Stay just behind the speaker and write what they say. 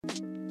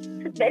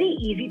It's very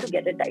easy to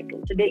get a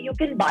title. Today you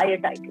can buy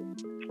a title.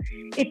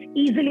 It's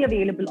easily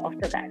available off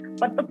the rack.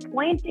 But the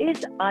point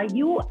is, are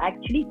you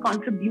actually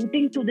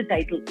contributing to the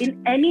title in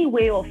any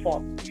way or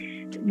form?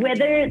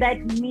 Whether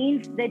that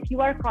means that you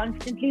are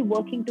constantly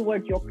working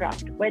towards your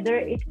craft, whether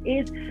it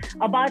is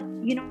about,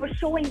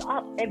 showing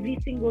up every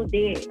single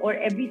day or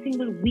every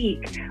single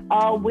week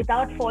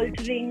without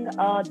faltering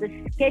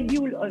the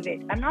schedule of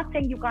it. I'm not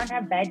saying you can't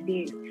have bad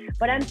days,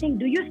 but I'm saying,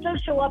 do you still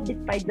show up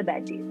despite the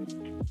bad days?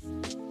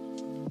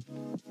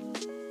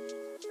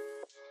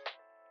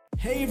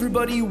 Hey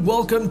everybody,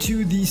 welcome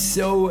to the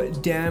So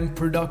Damn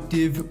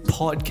Productive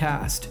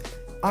podcast.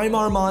 I'm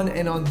Arman,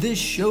 and on this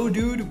show,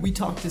 dude, we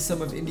talk to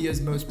some of India's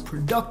most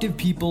productive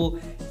people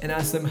and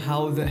ask them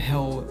how the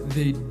hell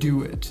they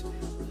do it.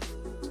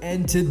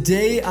 And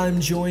today I'm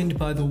joined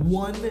by the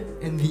one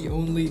and the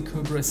only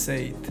Kubra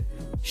Saith.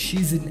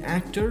 She's an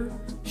actor,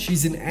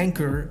 she's an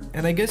anchor,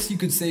 and I guess you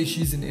could say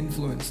she's an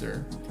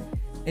influencer.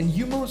 And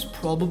you most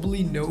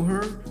probably know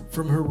her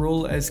from her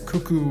role as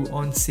Cuckoo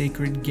on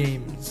Sacred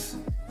Games.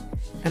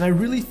 And I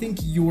really think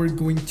you're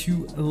going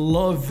to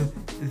love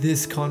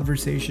this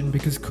conversation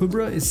because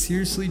Kubra is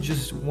seriously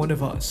just one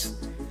of us.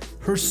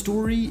 Her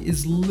story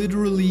is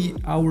literally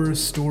our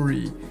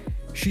story.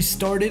 She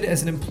started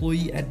as an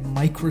employee at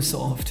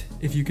Microsoft,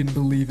 if you can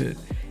believe it,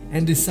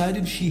 and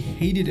decided she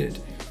hated it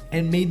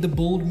and made the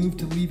bold move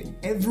to leave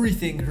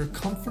everything, her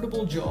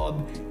comfortable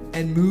job,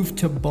 and move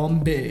to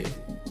Bombay.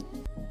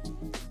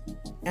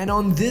 And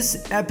on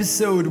this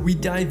episode, we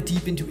dive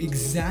deep into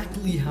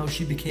exactly how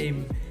she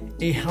became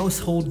a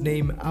household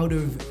name out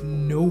of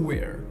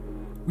nowhere.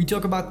 We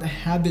talk about the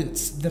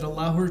habits that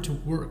allow her to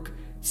work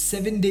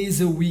 7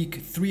 days a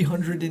week,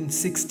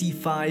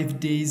 365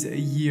 days a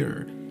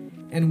year.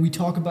 And we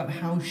talk about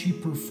how she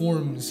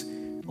performs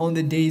on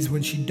the days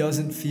when she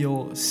doesn't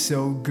feel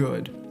so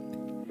good.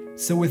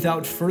 So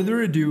without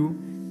further ado,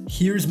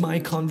 here's my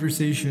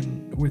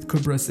conversation with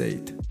Kubra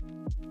Saith.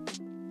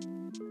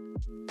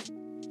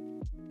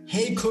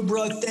 Hey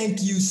Kubra,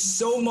 thank you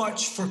so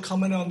much for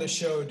coming on the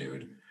show,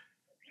 dude.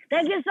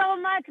 Thank you so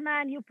much,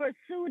 man. You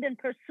pursued and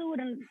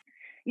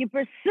you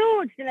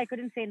pursued till I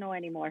couldn't say no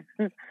anymore.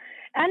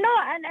 And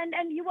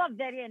you are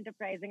very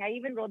enterprising. I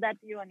even wrote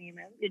that to you on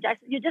email.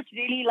 You're just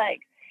really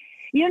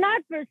you're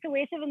not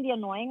persuasive in the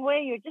annoying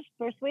way. You're just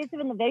persuasive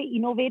in the very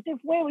innovative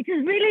way, which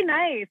is really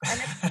nice.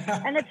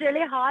 And it's really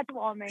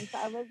heartwarming. So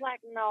I was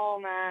like, no,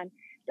 man.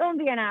 Don't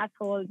be an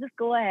asshole. Just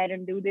go ahead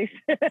and do this.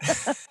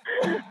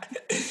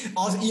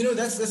 Also,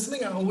 that's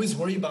something I always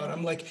worry about.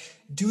 I'm like,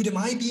 dude, am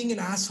I being an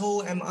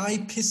asshole? Am I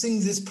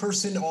pissing this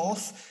person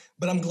off?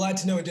 But I'm glad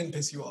to know it didn't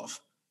piss you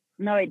off.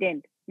 No, it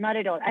didn't. Not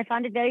at all. I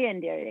found it very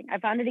endearing. I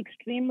found it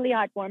extremely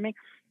heartwarming.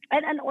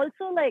 And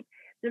also,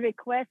 the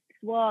requests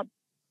were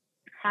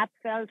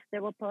heartfelt. They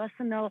were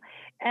personal.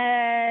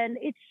 And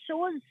it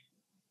shows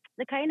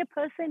the kind of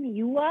person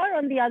you are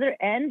on the other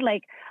end.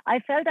 I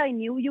felt I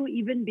knew you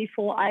even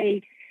before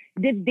I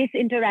did this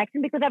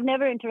interaction because I've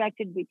never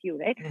interacted with you,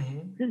 right?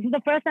 Mm-hmm. This is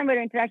the first time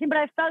we're interacting, but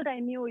I felt I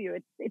knew you.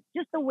 It's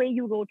just the way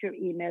you wrote your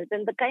emails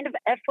and the kind of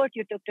effort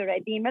you took to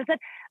write the emails that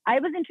I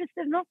was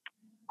interested in. What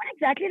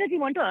exactly does he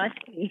want to ask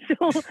me? So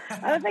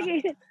I was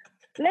like,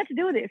 let's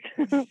do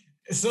this.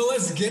 So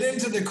let's get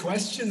into the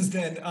questions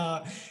then.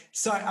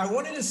 So I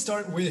wanted to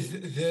start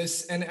with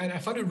this, and I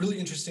found it really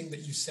interesting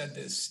that you said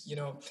this.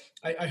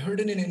 I heard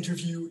in an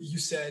interview you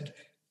said,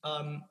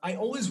 I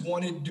always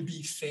wanted to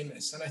be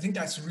famous. And I think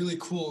that's really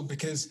cool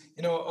because,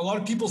 a lot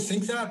of people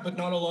think that, but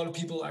not a lot of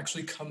people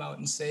actually come out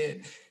and say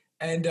it.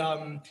 And,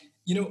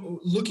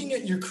 looking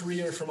at your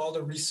career from all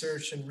the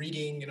research and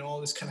reading and all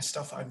this kind of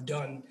stuff I've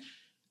done,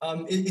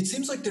 it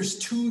seems like there's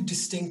two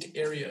distinct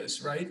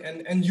areas, right?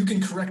 And you can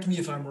correct me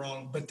if I'm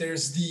wrong, but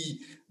there's the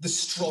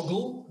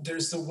struggle,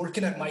 there's the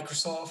working at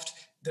Microsoft,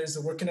 there's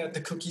the working at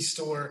the cookie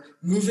store,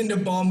 moving to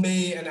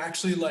Bombay and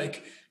actually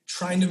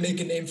trying to make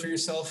a name for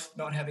yourself,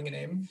 not having a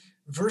name,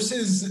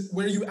 versus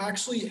where you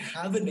actually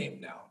have a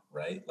name now,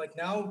 right?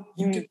 Now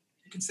you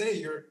can say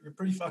you're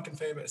pretty fucking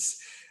famous.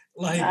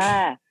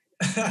 I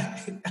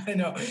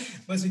know,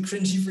 must be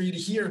cringy for you to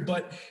hear,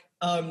 but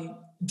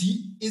do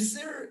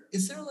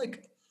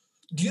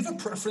you have a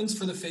preference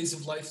for the phase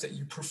of life that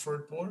you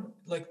preferred more?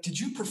 Did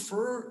you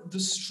prefer the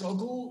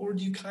struggle, or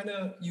do you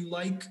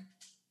like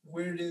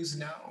where it is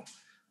now?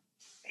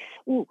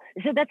 Ooh,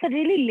 so that's a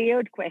really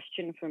layered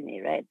question for me,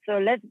 right? So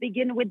let's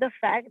begin with the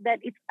fact that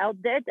it's out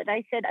there that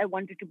I said I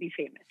wanted to be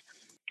famous.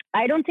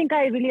 I don't think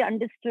I really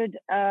understood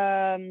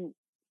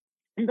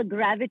the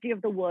gravity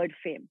of the word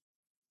fame.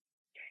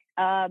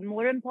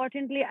 More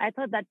importantly, I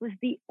thought that was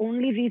the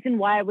only reason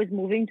why I was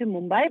moving to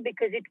Mumbai,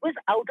 because it was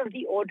out of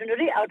the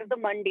ordinary, out of the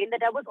mundane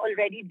that I was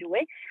already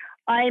doing.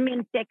 I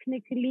mean,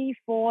 technically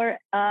for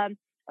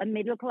a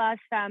middle-class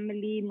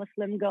family,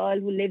 Muslim girl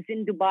who lives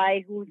in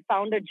Dubai, who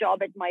found a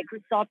job at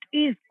Microsoft,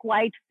 is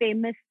quite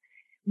famous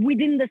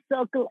within the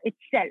circle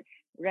itself,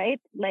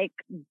 right?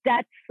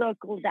 That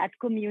circle, that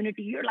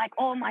community, you're like,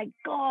 oh my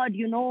God,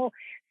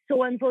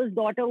 so-and-so's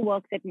daughter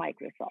works at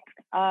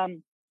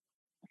Microsoft.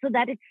 So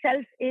that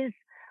itself is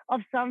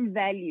of some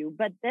value.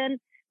 But then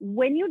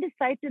when you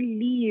decide to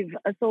leave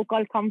a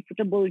so-called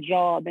comfortable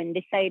job and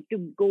decide to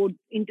go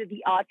into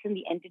the arts and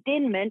the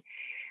entertainment,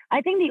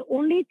 I think the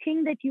only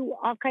thing that you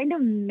are kind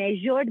of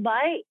measured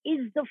by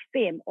is the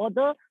fame or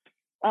the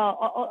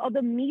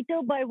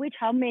meter by which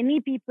how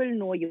many people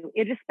know you,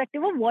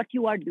 irrespective of what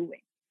you are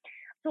doing.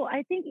 So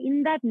I think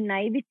in that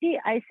naivety,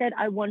 I said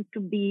I want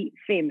to be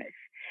famous.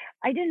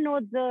 I didn't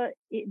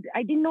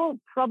know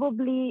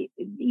probably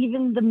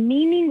even the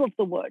meaning of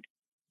the word,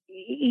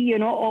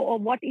 or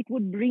what it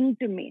would bring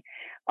to me,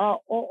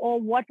 or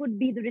what would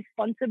be the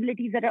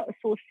responsibilities that are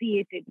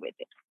associated with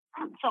it.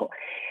 So,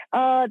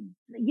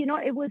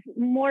 it was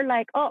more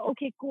like, oh,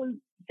 okay, cool.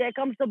 There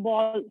comes the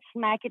ball,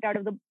 smack it out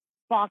of the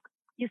park.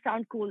 You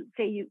sound cool.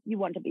 Say you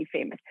want to be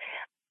famous.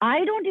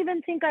 I don't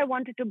even think I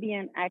wanted to be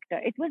an actor.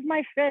 It was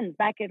my friends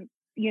back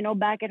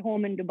at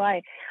home in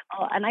Dubai,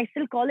 and I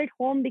still call it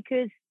home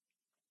because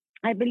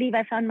I believe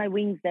I found my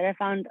wings there. I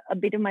found a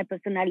bit of my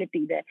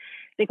personality there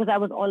because I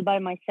was all by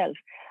myself.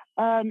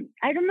 I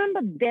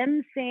remember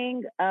them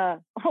saying,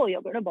 "Oh,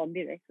 you're going to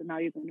Bombay, right? So now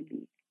you're going to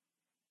be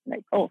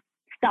like, oh,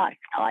 star,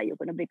 you're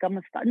going to become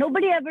a star."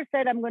 Nobody ever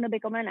said I'm going to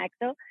become an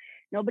actor.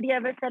 Nobody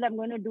ever said I'm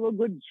going to do a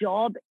good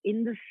job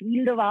in the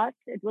field of arts.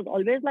 It was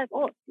always like,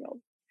 oh,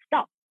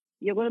 star,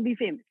 you're going to be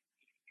famous.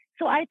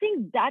 So I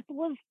think that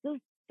was the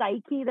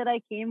psyche that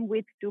I came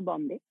with to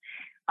Bombay,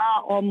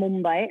 or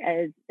Mumbai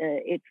as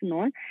it's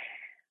known.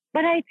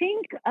 But I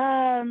think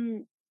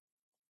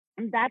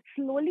that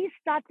slowly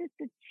started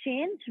to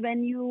change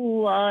when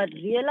you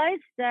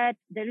realize that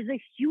there is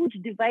a huge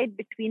divide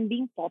between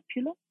being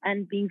popular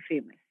and being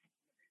famous.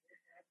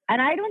 And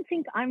I don't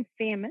think I'm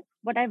famous,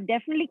 but I've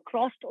definitely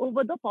crossed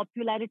over the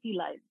popularity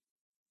line.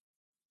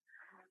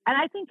 And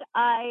I think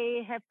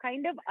I have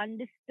kind of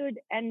understood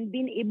and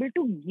been able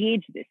to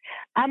gauge this.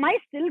 Am I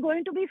still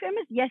going to be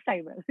famous? Yes,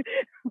 I will.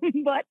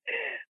 but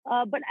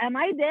am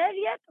I there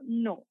yet?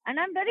 No. And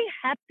I'm very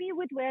happy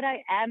with where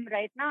I am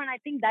right now. And I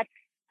think that's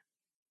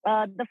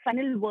the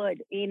final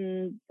word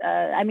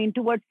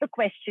towards the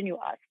question you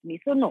asked me.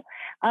 So no,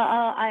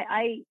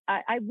 I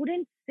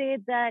wouldn't say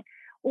that,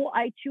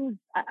 I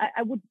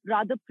would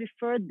rather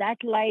prefer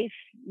that life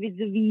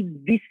vis-a-vis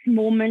this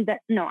moment.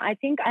 No, I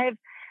think I have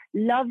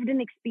loved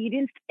and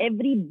experienced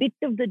every bit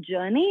of the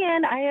journey.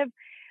 And I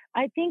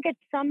think at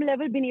some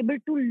level been able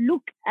to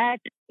look at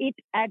it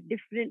at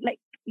different,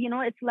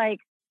 it's like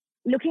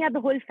looking at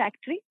the whole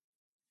factory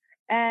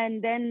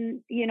and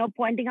then,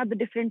 pointing out the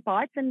different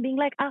parts and being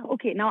like,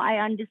 okay, now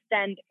I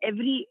understand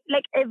every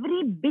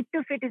bit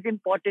of it is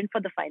important for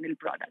the final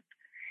product.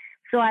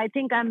 So I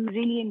think I'm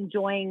really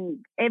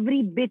enjoying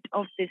every bit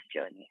of this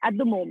journey at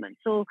the moment.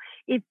 So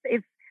if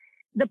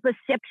the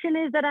perception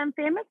is that I'm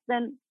famous,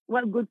 then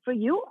well, good for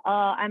you.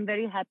 I'm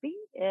very happy.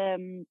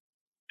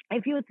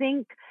 If you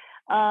think,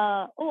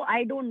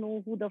 I don't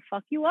know who the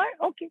fuck you are,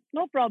 okay,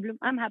 no problem.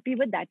 I'm happy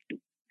with that too.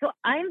 So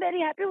I'm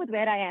very happy with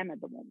where I am at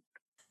the moment.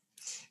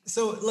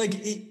 So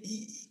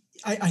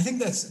I think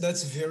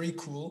that's very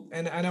cool,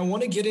 and I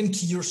want to get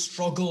into your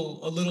struggle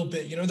a little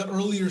bit. The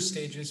earlier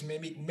stages.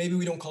 Maybe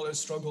we don't call it a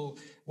struggle,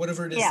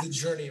 whatever it is, the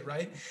journey,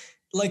 right?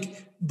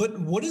 But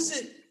what does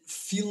it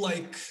feel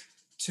like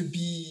to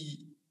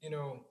be,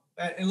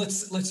 and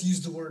let's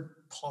use the word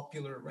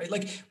popular, right?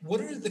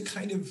 What are the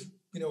kind of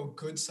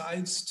good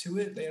sides to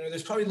it?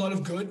 There's probably a lot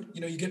of good.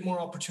 You get more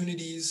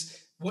opportunities.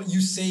 What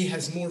you say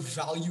has more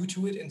value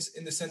to it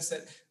in the sense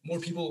that more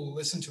people will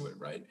listen to it,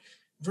 right?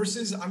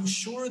 Versus, I'm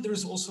sure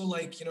there's also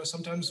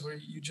sometimes where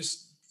you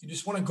just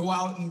want to go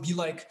out and be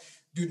like,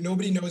 dude,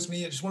 nobody knows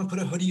me. I just want to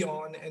put a hoodie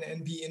on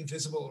and be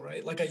invisible,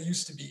 right? Like I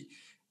used to be.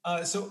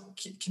 So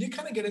can you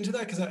kind of get into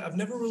that? Because I've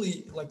never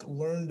really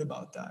learned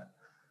about that.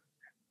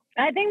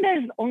 I think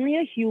there's only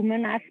a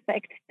human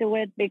aspect to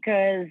it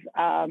because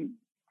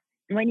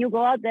when you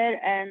go out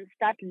there and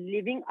start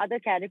living other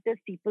characters,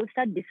 people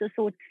start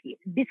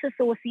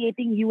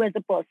disassociating you as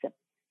a person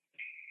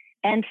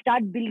and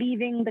start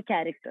believing the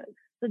characters.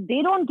 So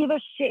they don't give a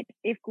shit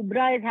if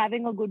Kubra is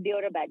having a good day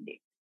or a bad day.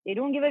 They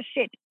don't give a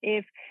shit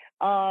if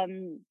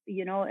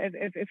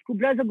if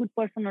Kubra is a good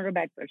person or a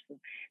bad person.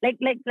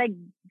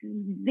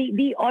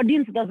 The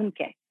audience doesn't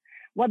care.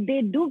 What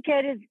they do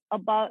care is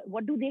about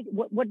what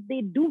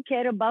they do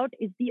care about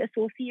is the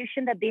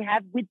association that they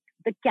have with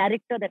the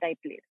character that I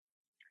played.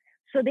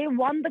 So they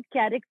want the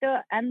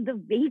character and the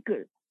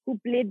vehicle who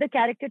played the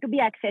character to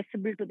be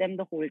accessible to them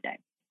the whole time.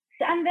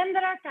 And then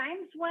there are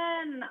times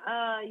when,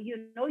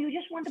 you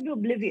just want to be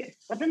oblivious.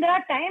 But then there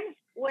are times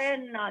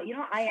when,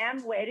 I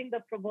am wearing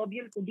the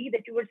proverbial hoodie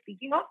that you were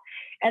speaking of.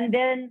 And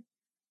then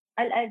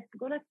I'll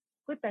go like,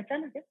 koi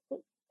pehchan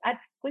hai?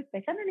 Koi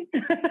pehchan nahi?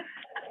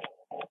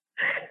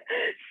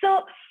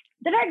 So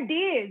there are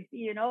days,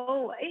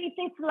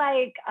 it's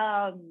like,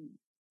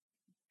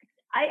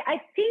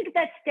 I think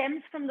that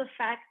stems from the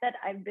fact that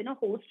I've been a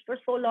host for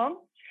so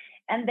long.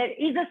 And there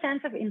is a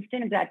sense of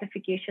instant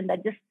gratification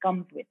that just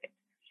comes with it.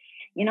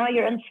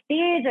 You're on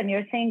stage and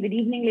you're saying, good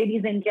evening,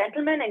 ladies and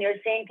gentlemen, and you're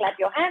saying, clap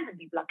your hands, and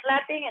people are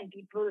clapping, and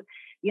people,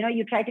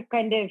 you try to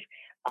kind of,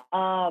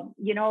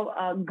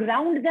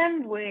 ground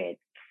them with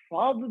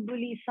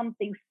probably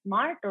something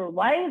smart or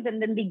wise,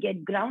 and then they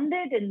get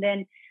grounded, and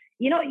then,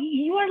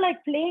 you are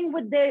like playing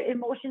with their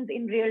emotions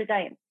in real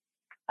time.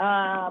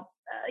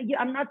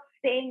 I'm not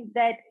saying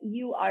that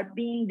you are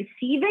being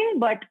deceiving,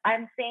 but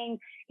I'm saying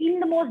in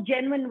the most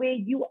genuine way,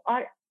 you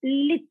are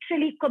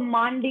literally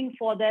commanding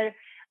for their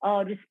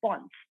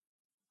response.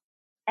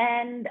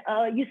 And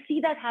you see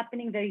that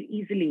happening very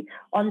easily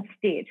on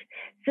stage.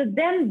 So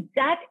then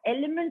that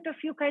element of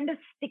you kind of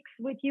sticks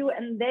with you,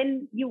 and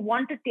then you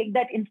want to take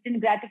that instant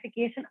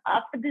gratification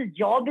after this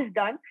job is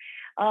done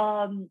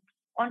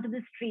onto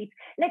the streets.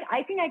 Like,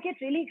 I think I get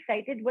really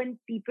excited when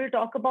people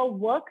talk about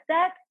work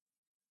that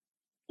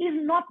is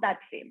not that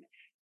famous.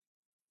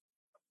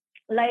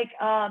 Like,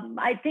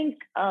 I think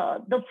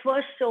the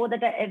first show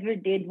that I ever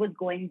did was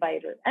going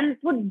viral. And it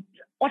would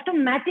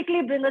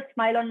automatically bring a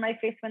smile on my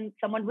face when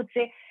someone would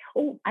say,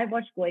 "Oh, I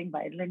watched Going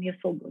Viral and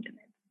you're so good in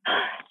it."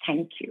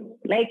 Thank you.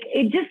 Like,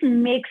 it just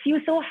makes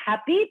you so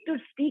happy to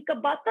speak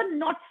about the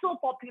not so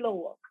popular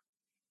work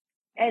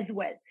as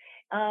well.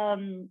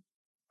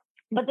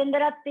 But then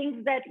there are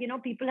things that,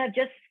 people have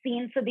just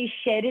seen, so they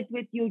share it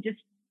with you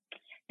just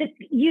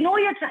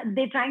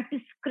they're trying to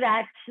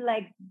scratch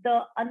like the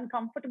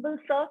uncomfortable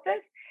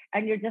surface,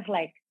 and you're just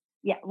like,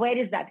 yeah, where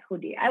is that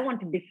hoodie? I want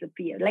to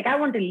disappear. Like, I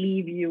want to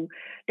leave you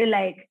to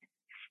like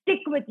stick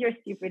with your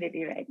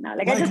stupidity right now.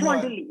 Like I just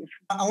want to leave.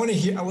 I want to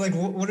hear, like,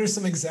 what are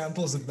some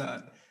examples of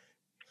that?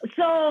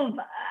 So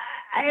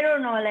I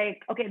don't know,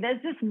 like, okay,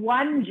 there's this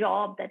one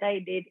job that I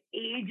did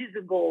ages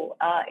ago.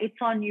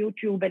 It's on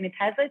YouTube, and it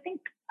has, I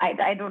think,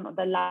 I don't know,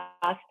 the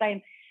last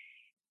time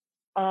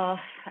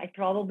I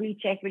probably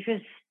checked, which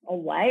was a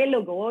while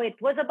ago, it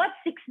was about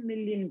 6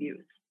 million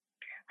views.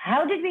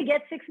 How did we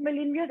get 6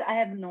 million views? I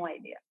have no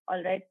idea.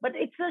 All right. But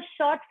it's a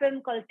short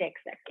film called Tech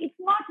Sex. It's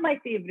not my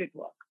favorite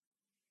work.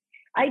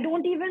 I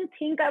don't even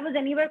think I was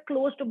anywhere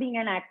close to being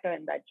an actor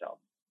in that job.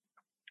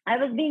 I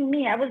was being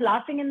me. I was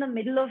laughing in the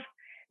middle of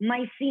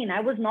my scene.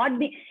 I was not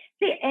being...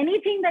 See,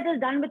 anything that is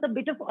done with a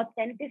bit of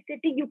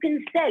authenticity, you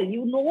can sell.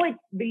 It's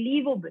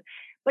believable.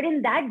 But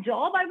in that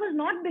job, I was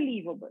not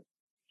believable.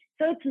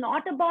 So it's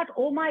not about,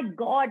 oh my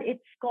God,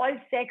 it's called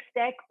sex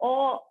tech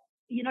or,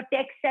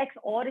 tech sex,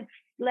 or it's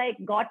like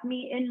got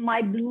me in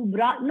my blue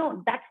bra.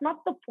 No, that's not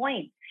the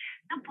point.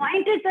 The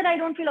point is that I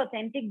don't feel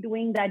authentic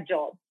doing that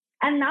job.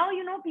 And now,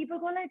 people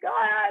go like, oh,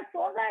 I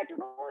saw that,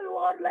 you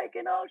are like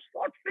in a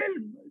short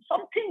film,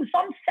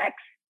 some sex.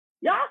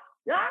 Yeah.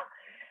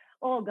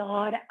 Oh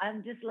God,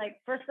 I'm just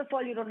like, first of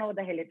all, you don't know what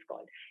the hell it's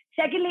called.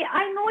 Secondly,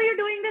 I know you're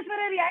doing this for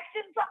a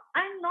reaction, so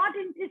I'm not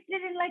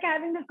interested in like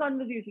having this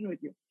conversation with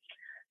you.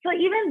 So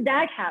even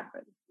that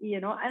happens,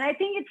 and I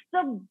think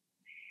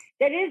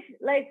there is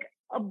like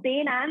a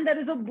bane and there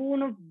is a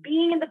boon of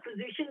being in the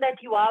position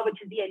that you are, which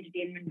is the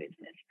entertainment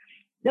business.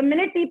 The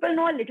minute people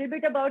know a little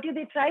bit about you,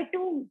 they try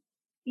to,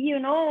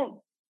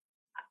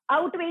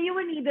 outweigh you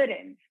in either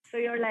end. So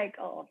you're like,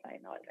 oh,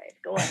 fine, all right,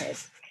 go ahead.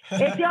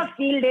 It's your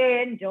field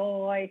day,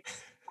 enjoy.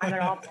 I'm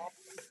off.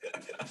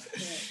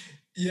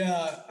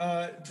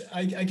 Yeah,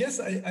 I guess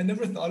I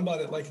never thought about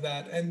it like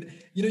that. And,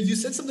 you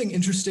said something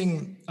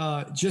interesting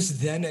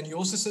just then, and you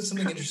also said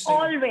something interesting.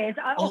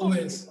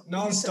 Always,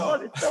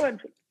 nonstop. So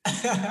interesting.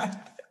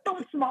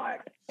 So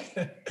smart.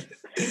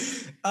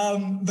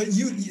 But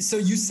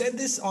you said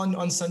this on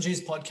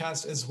Sanjay's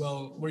podcast as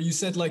well, where you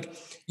said like,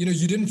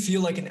 you didn't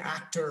feel like an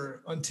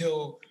actor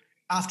until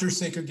after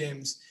Sacred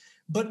Games.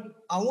 But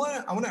I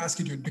want to ask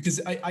you, dude, because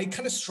I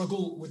kind of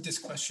struggle with this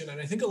question, and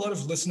I think a lot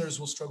of listeners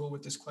will struggle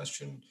with this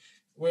question,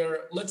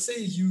 where let's say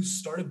you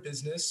start a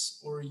business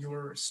or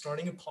you're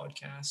starting a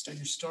podcast or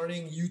you're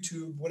starting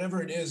YouTube,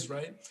 whatever it is,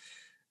 right?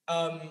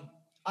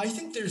 I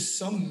think there's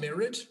some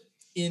merit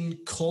in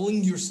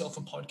calling yourself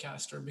a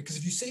podcaster, because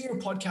if you say you're a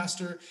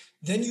podcaster,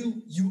 then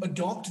you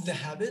adopt the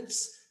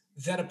habits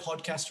that a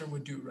podcaster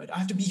would do, right? I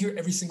have to be here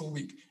every single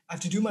week. I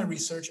have to do my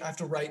research. I have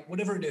to write,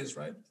 whatever it is,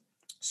 right?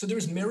 So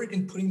there's merit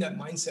in putting that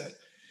mindset.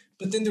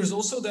 But then there's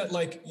also that,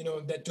 like,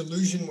 that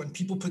delusion when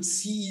people put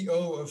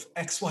CEO of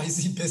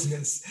XYZ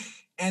business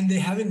and they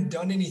haven't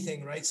done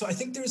anything, right? So I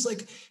think there's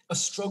like a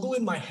struggle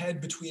in my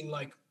head between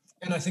like,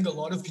 and I think a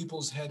lot of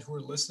people's head who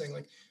are listening,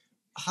 like,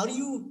 how do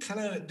you kind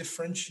of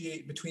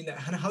differentiate between that?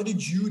 How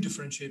did you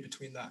differentiate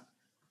between that?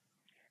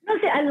 No,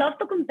 see, I love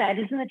the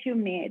comparison that you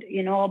made,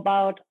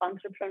 about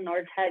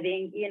entrepreneurs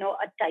having,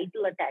 a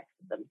title attached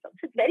to themselves.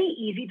 It's very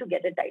easy to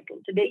get a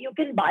title. Today, you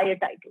can buy a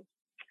title.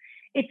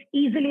 It's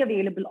easily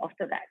available off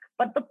the rack.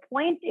 But the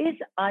point is,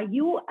 are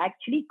you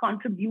actually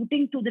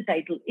contributing to the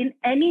title in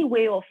any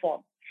way or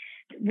form?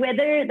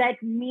 Whether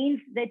that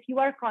means that you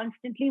are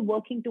constantly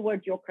working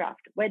towards your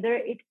craft, whether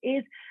it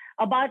is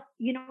about,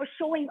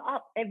 showing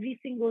up every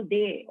single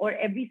day or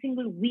every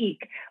single week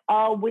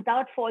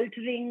without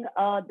faltering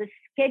the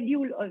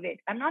schedule of it.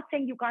 I'm not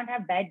saying you can't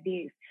have bad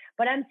days,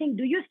 but I'm saying,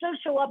 do you still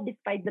show up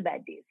despite the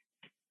bad days?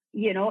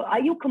 Are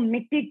you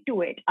committed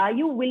to it? Are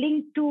you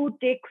willing to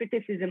take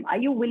criticism? Are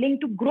you willing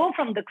to grow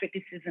from the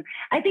criticism?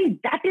 I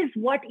think that is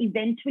what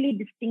eventually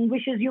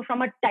distinguishes you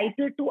from a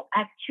title to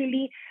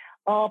actually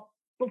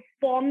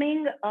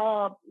performing,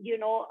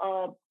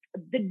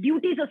 the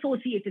duties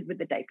associated with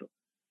the title.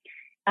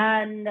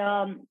 And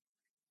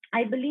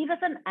I believe as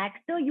an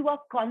actor, you are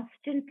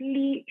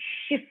constantly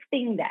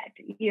shifting that,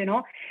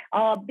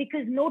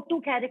 because no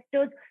two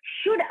characters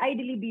should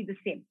ideally be the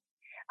same.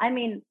 I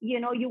mean,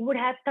 you would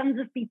have tons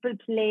of people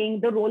playing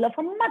the role of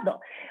a mother,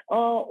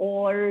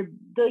 or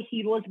the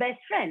hero's best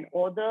friend,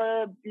 or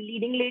the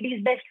leading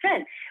lady's best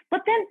friend.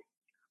 But then,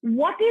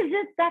 what is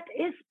it that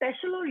is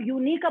special or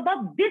unique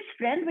about this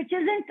friend, which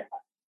isn't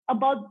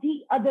about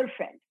the other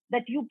friend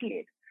that you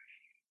played?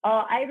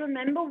 I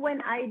remember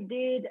when I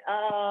did,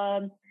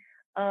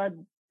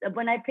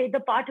 when I played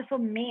the part of a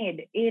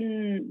maid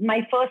in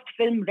my first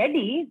film,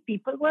 Ready,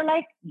 people were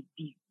like,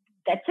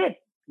 "That's it,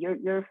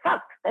 you're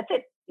fucked. That's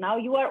it. Now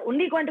you are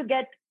only going to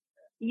get,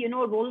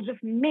 roles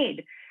of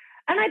maid."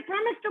 And I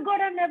promise to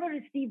God, I've never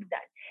received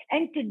that.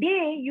 And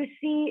today you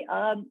see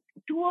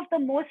two of the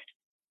most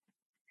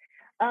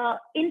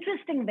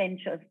interesting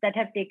ventures that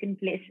have taken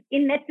place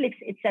in Netflix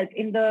itself,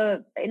 in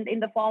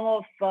the form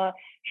of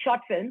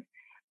short films.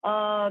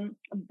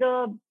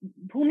 The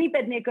Bhumi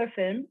Pednekar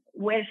film,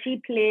 where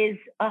she plays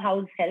a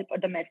house help, a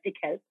domestic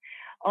help,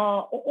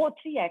 or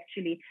three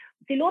actually.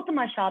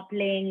 Tilotama Shah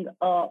playing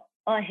a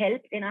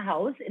help in a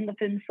house in the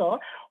film Sir,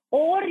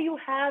 or you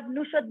have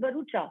Nusrat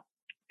Bharucha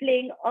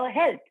playing a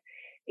help,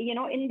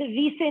 in the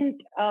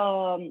recent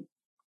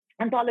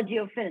anthology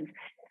of films.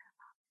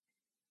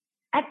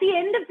 At the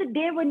end of the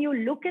day, when you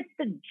look at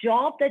the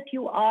job that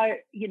you are,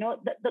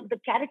 the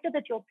character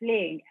that you're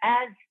playing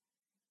as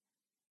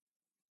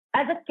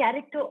a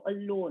character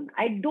alone,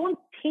 I don't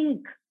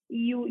think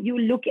you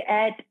look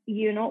at,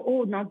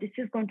 oh, now this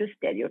is going to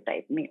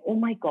stereotype me. Oh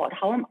my God,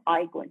 how am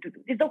I going to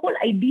do this? The whole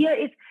idea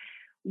is,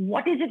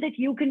 what is it that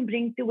you can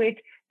bring to it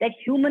that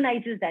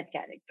humanizes that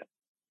character?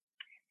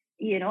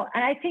 And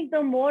I think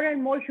the more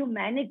and more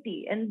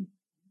humanity and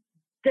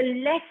the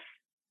less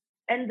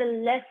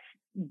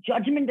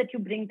judgment that you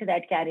bring to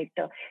that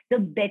character, the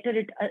better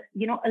it,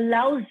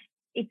 allows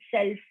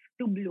itself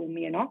to bloom,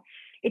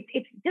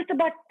 It's just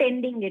about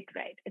tending it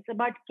right. It's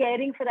about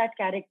caring for that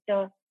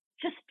character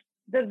just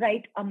the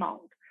right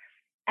amount.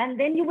 And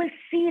then you will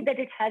see that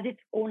it has its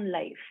own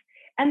life.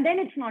 And then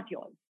it's not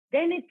yours.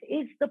 Then it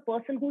is the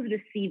person who's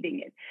receiving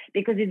it,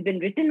 because it's been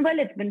written well,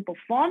 it's been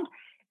performed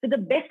to the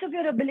best of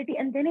your ability,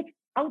 and then it's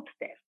out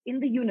there in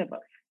the universe.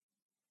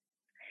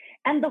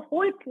 And the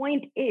whole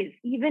point is,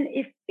 even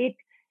if it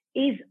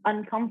is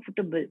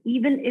uncomfortable,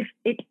 even if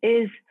it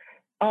is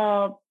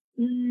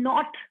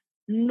not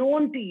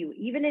known to you,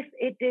 even if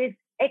it is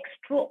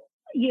extra,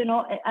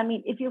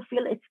 if you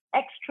feel it's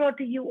extra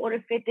to you, or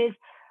if it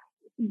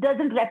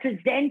doesn't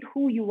represent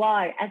who you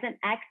are as an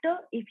actor,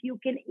 if you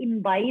can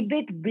imbibe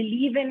it,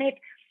 believe in it,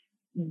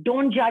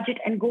 don't judge it,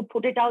 and go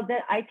put it out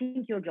there, I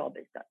think your job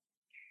is done.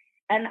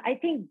 And I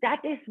think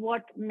that is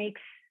what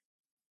makes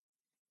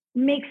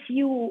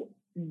you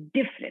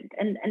different.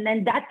 And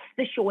then that's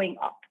the showing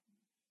up.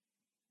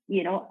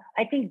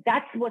 I think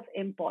that's what's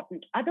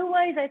important.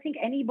 Otherwise, I think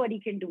anybody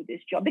can do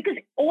this job, because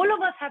all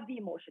of us have the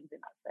emotions in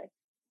us, right?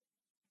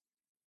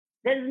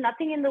 There's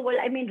nothing in the world.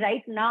 I mean,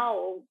 right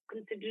now,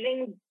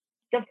 considering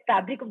the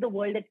fabric of the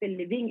world that we're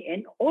living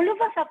in, all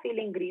of us are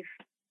feeling grief,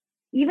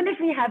 even if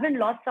we haven't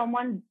lost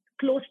someone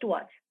close to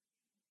us.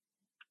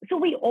 So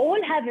we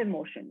all have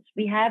emotions.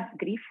 We have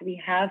grief,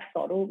 we have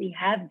sorrow, we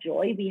have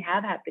joy, we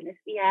have happiness,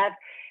 we have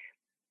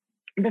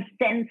the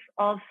sense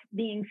of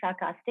being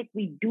sarcastic.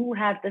 We do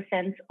have the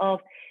sense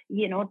of,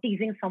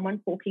 teasing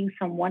someone, poking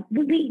someone.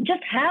 We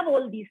just have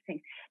all these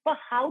things. But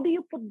how do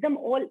you put them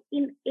all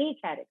in a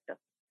character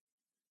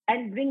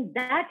and bring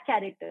that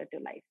character to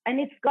life? And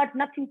it's got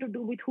nothing to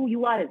do with who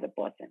you are as a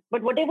person.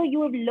 But whatever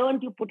you have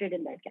learned, you put it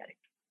in that character.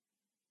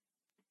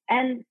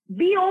 And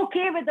be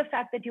okay with the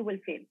fact that you will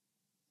fail.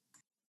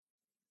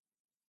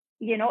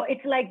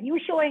 It's like you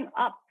showing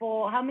up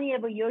for how many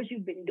ever years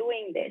you've been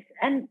doing this.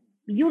 And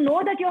you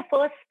know that your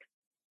first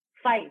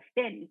 5,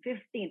 10,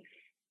 15,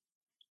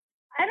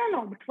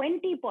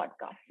 20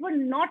 podcasts were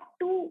not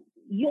to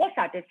your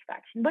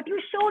satisfaction, but you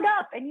showed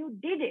up and you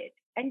did it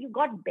and you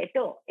got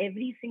better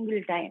every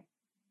single time.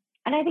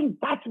 And I think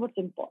that's what's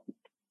important.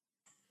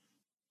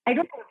 I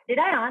don't know. Did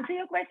I answer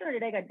your question or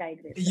did I get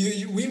digressed?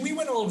 We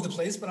went all over the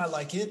place, but I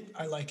like it.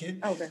 Okay.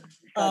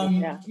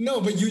 Sorry,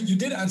 No, but you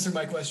did answer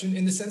my question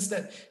in the sense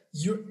that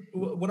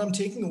what I'm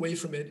taking away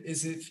from it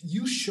is, if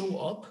you show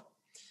up,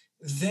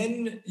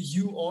 then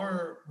you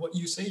are what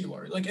you say you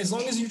are. Like, as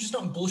long as you're just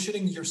not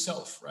bullshitting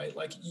yourself, right?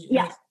 Like,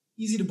 it's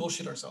easy to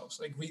bullshit ourselves.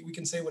 Like, we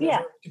can say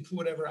whatever, we can put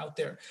whatever out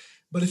there.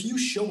 But if you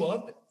show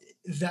up,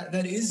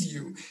 that is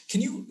you. Can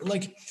you,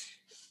 like,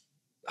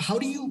 how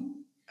do you,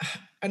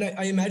 and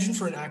I imagine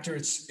for an actor,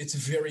 it's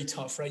very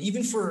tough, right?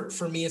 Even for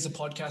me as a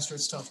podcaster,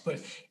 it's tough. But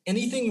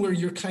anything where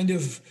you're trying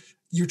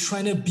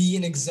to be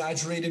an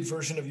exaggerated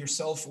version of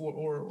yourself,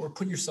 or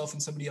put yourself in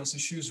somebody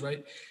else's shoes,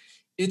 right?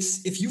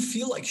 It's, if you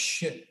feel like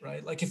shit,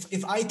 right? Like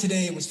if I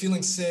today was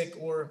feeling sick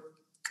or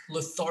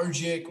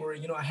lethargic, or,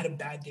 I had a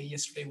bad day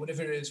yesterday,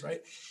 whatever it is,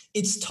 right?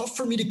 It's tough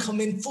for me to come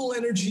in full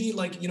energy,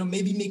 like,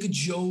 maybe make a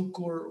joke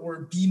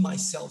or be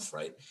myself,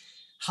 right?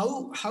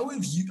 how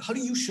do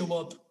you show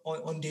up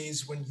on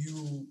days when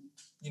you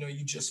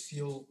just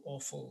feel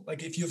awful?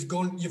 Like if you're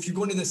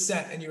going to the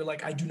set and you're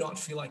like, I do not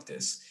feel like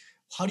this,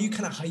 how do you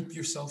kind of hype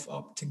yourself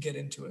up to get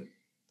into it?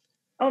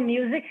 Oh,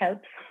 music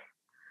helps.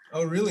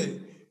 Oh,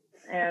 really?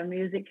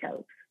 Music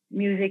helps.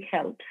 Music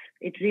helps.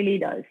 It really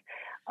does.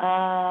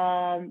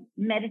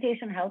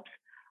 Meditation helps.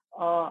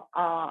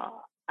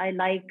 I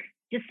like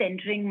just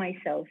centering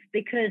myself,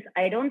 because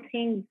I don't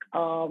think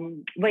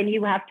when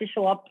you have to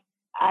show up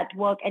at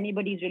work,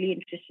 anybody's really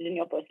interested in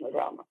your personal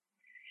drama.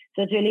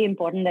 So it's really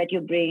important that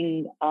you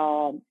bring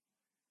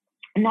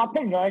not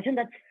the version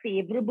that's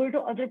favorable to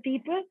other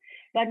people,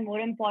 but more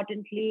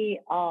importantly,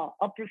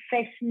 a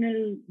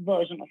professional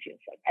version of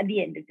yourself at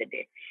the end of the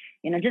day.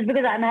 Just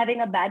because I'm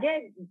having a bad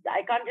day,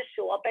 I can't just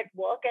show up at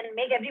work and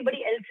make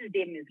everybody else's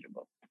day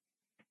miserable.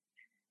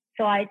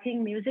 So I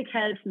think music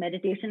helps,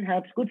 meditation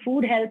helps, good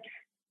food helps.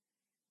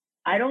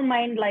 I don't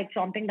mind like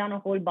chomping down a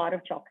whole bar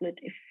of chocolate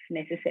if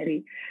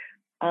necessary.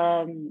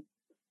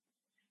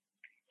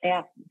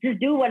 Yeah, just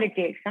do what it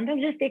takes.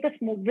 Sometimes just take a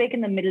smoke break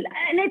in the middle,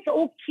 and it's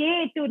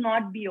okay to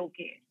not be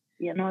okay.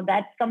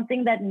 That's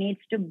something that needs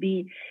to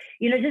be,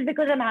 just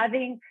because I'm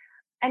having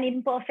an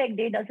imperfect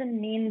day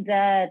doesn't mean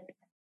that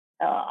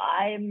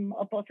I'm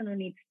a person who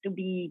needs to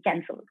be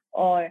cancelled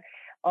or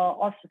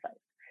ostracized.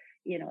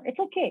 It's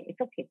okay.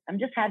 It's okay. I'm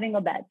just having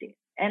a bad day.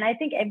 And I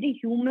think every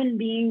human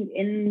being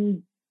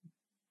in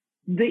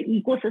the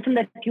ecosystem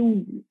that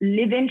you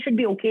live in should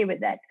be okay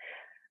with that.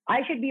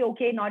 I should be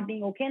okay not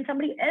being okay, and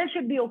somebody else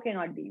should be okay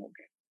not being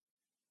okay.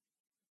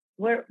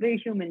 We're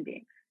human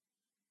beings.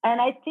 And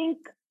I think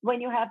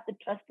when you have the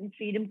trust and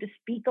freedom to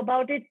speak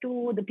about it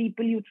to the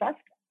people you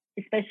trust,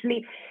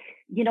 especially,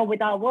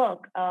 with our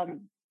work,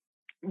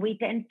 we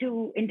tend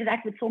to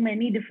interact with so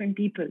many different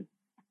people.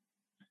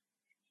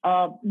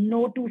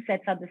 No two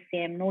sets are the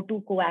same. No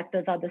two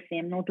co-actors are the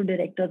same. No two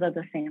directors are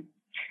the same.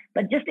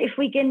 But just if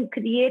we can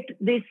create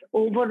this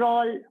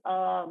overall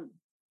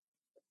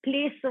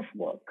place of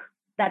work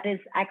that is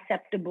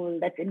acceptable,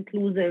 that's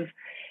inclusive,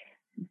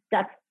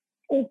 that's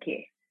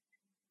okay.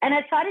 And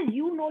as far as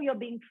you're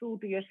being true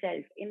to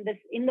yourself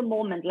in the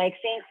moment, like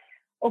saying,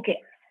 okay,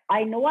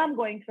 I know I'm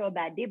going through a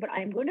bad day, but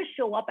I'm going to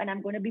show up and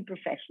I'm going to be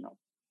professional.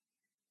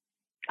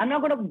 I'm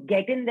not going to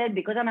get in there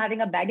because I'm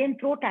having a bad day and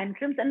throw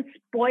tantrums and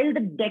spoil the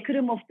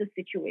decorum of the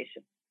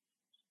situation.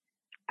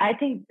 I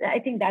think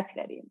that's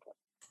very important.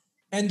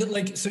 And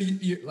like, so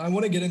I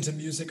want to get into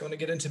music, I want to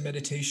get into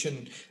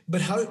meditation,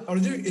 but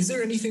is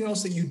there anything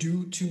else that you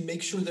do to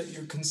make sure that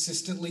you're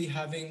consistently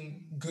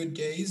having good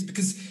days?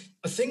 Because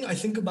a thing I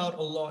think about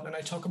a lot, and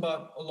I talk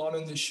about a lot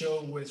on the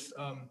show with,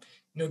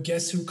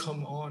 guests who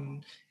come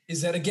on,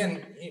 is that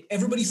again,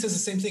 everybody says the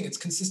same thing. It's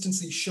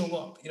consistency, show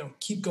up,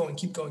 keep going,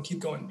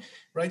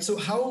 right? So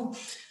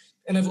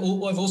and I've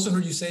also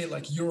heard you say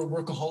like, you're a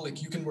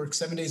workaholic, you can work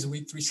 7 days a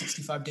week,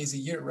 365 days a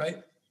year,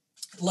 right?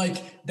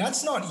 Like,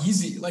 that's not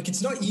easy. Like,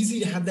 it's not easy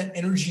to have that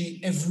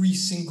energy every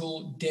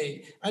single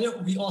day. I know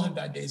we all have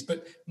bad days,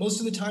 but most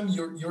of the time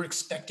you're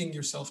expecting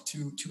yourself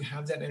to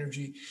have that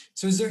energy.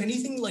 So is there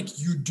anything like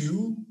you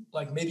do,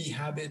 like maybe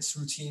habits,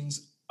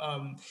 routines,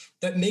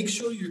 that make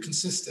sure you're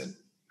consistent?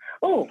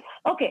 Oh,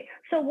 okay.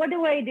 So what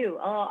do?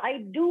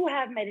 I do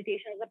have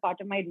meditation as a part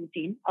of my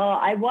routine.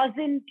 I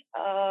wasn't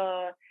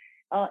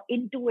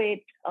into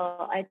it,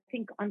 I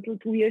think, until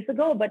 2 years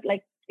ago, but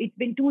like, it's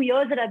been 2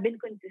 years that I've been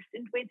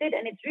consistent with it.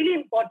 And it's really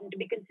important to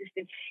be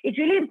consistent. It's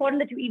really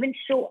important that you even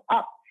show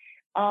up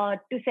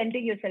to center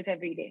yourself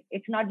every day.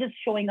 It's not just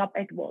showing up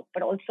at work,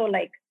 but also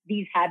like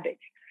these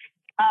habits.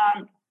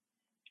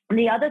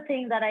 The other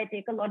thing that I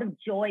take a lot of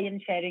joy in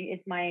sharing is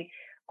my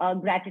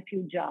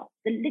gratitude jar.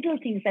 The little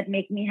things that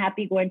make me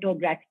happy go into a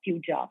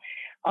gratitude jar.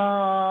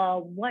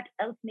 What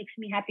else makes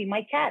me happy?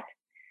 My cat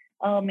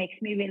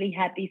makes me really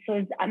happy.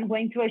 So I'm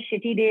going through a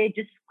shitty day,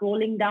 just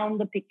scrolling down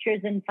the pictures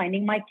and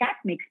finding my cat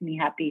makes me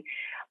happy.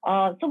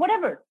 So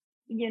whatever,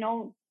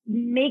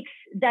 makes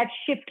that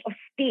shift of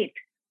state,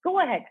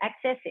 go ahead,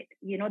 access it.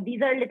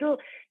 These are little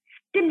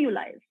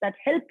stimuli that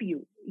help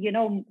you,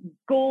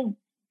 go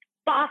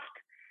past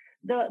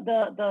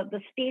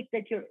the state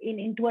that you're in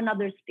into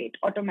another state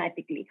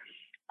automatically.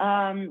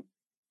 I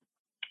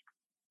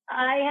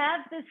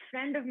have this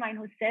friend of mine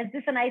who says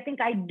this, and I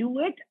think I do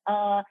it.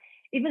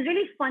 It was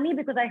really funny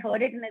because I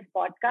heard it in his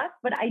podcast,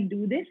 but I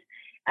do this.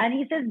 And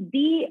he says,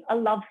 be a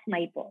love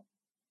sniper.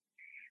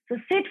 So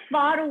sit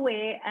far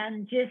away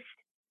and just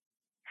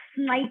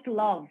snipe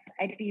love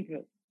at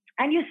people.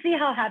 And you see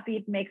how happy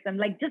it makes them.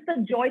 Like, just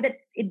the joy that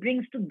it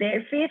brings to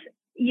their face,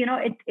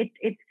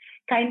 it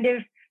kind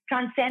of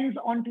transcends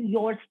onto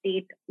your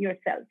state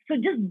yourself. So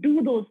just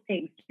do those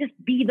things. Just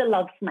be the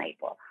love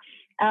sniper.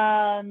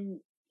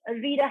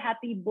 Read a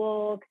happy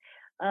book.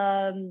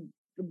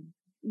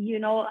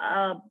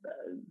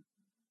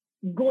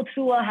 Go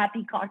through a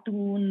happy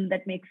cartoon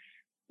that makes,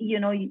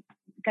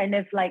 kind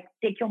of like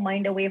take your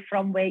mind away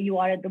from where you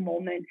are at the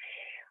moment.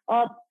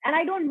 And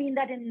I don't mean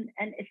that in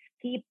an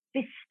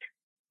escapist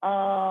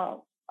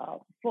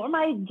form.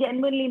 I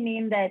genuinely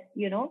mean that,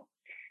 you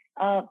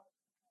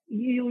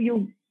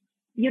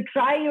You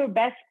try your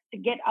best to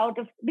get out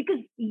of, because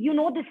you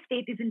know this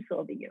state isn't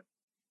serving you.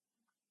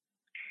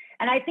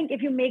 And I think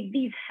if you make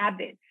these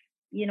habits,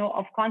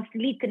 of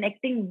constantly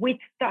connecting with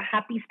the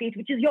happy state,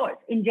 which is yours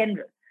in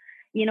general,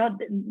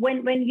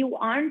 when you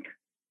aren't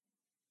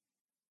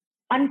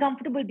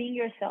uncomfortable being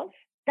yourself,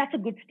 that's a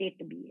good state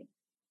to be in.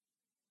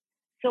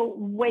 So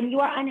when you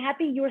are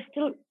unhappy, you're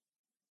still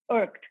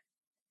irked.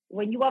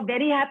 When you are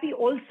very happy,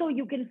 also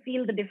you can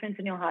feel the difference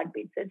in your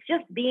heartbeat. So it's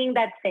just being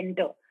that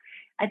center.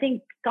 I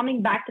think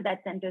coming back to that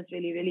center is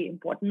really, really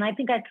important. I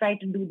think I try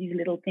to do these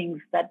little things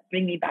that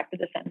bring me back to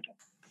the center.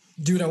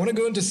 Dude, I want to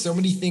go into so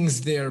many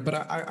things there, but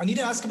I need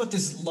to ask about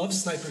this love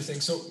sniper thing.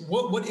 So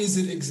what is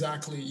it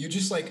exactly? You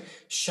just like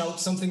shout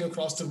something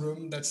across the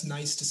room that's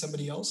nice to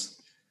somebody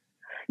else?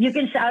 You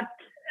can shout.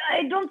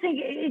 I don't think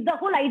the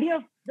whole idea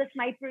of the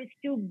sniper is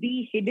to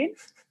be hidden.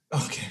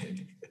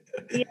 Okay.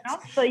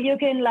 So you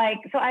can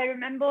so I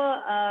remember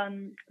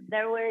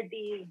there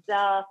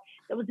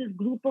was this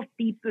group of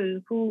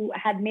people who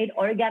had made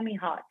origami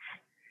hearts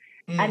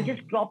and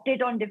just dropped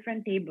it on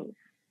different tables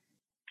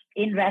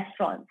in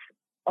restaurants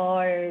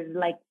or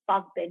like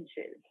park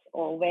benches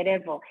or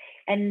wherever.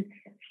 And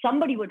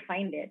somebody would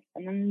find it,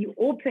 and then you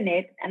open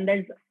it and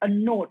there's a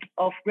note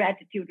of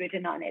gratitude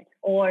written on it,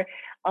 or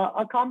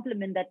a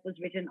compliment that was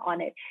written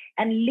on it.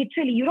 And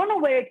literally, you don't know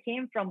where it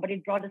came from, but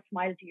it brought a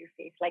smile to your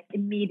face, like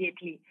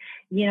immediately.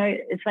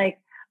 It's like,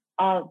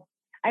 I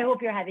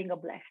hope you're having a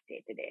blessed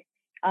day today.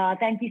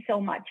 Thank you so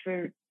much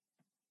for,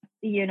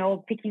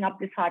 picking up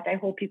this heart. I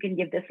hope you can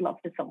give this love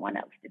to someone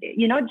else today.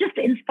 Just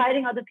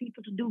inspiring other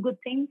people to do good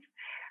things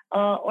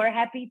or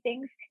happy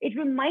things. It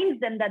reminds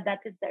them that that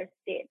is their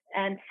state.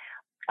 And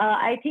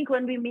I think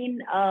when we mean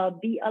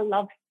be a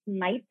love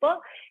sniper,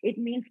 it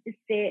means to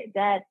say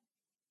that,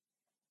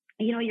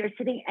 you're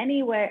sitting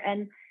anywhere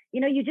and,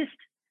 you just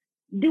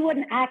do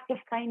an act of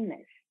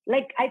kindness.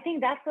 Like, I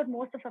think that's what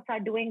most of us are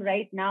doing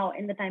right now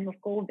in the time of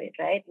COVID,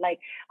 right? Like,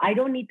 I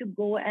don't need to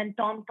go and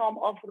tom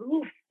off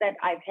roofs that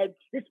I've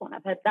helped this one,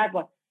 I've helped that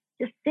one.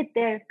 Just sit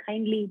there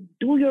kindly,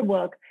 do your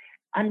work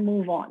and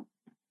move on.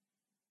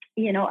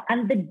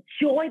 And the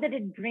joy that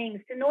it brings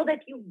to know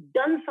that you've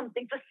done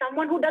something for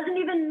someone who doesn't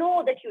even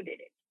know that you did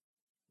it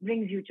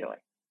brings you joy.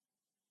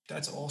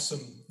 That's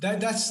awesome.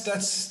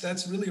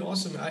 That's really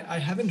awesome. I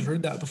haven't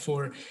heard that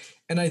before.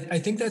 And I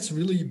think that's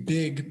really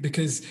big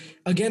because,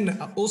 again,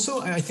 also,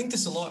 I think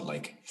this a lot.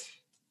 Like,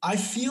 I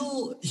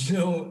feel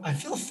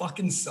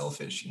fucking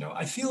selfish.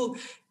 I feel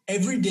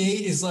every day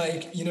is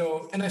like,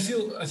 and I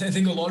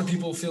think a lot of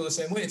people feel the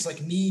same way. It's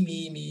like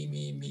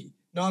me,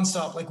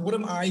 nonstop. Like, what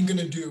am I going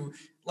to do?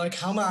 Like,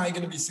 how am I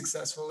going to be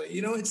successful?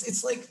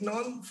 It's like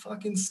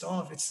non-fucking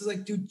stop. It's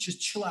like, dude,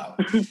 just chill out.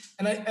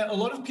 And a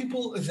lot of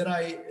people that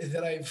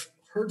I've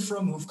heard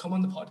from who've come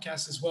on the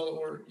podcast as well,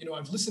 or,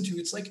 I've listened to,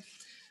 it's like,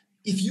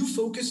 if you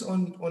focus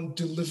on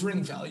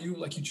delivering value,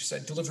 like you just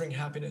said, delivering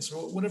happiness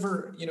or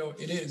whatever,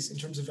 it is in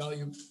terms of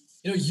value,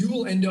 you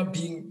will end up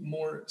being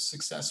more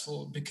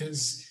successful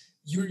because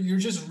you're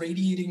just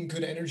radiating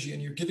good energy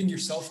and you're giving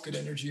yourself good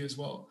energy as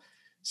well.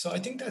 So I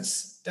think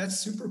that's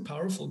super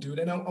powerful, dude.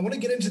 And I want to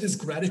get into this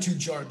gratitude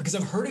jar because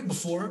I've heard it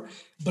before,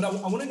 but I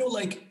want to know,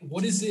 like,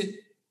 what is it?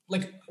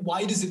 Like,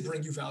 why does it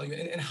bring you value?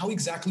 And how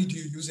exactly do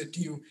you use it?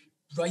 Do you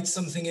write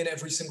something in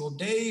every single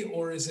day,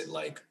 or is it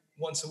like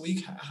once a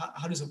week?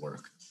 How does it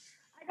work?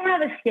 I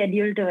don't have a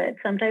schedule to it.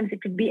 Sometimes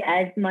it could be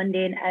as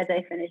mundane as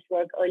I finished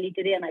work early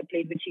today and I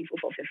played with Shifu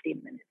for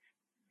 15 minutes.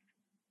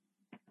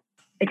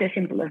 It's as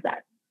simple as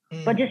that.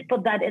 But just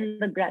put that in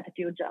the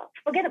gratitude jar.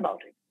 Forget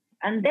about it.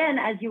 And then,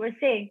 as you were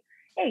saying,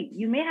 hey,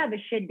 you may have a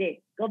shit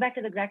day. Go back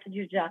to the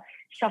gratitude jar,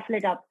 shuffle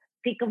it up,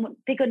 pick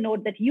a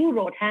note that you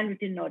wrote,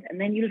 handwritten note,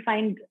 and then you'll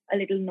find a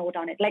little note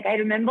on it. Like, I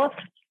remember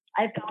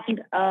I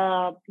found,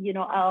 I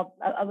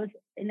was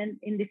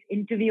in this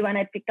interview and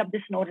I picked up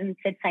this note and it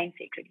said Science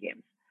Sacred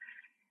Games.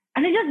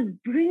 And it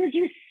just brings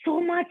you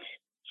so much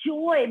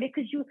joy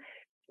because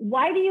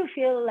why do you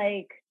feel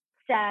like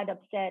sad,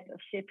 upset, or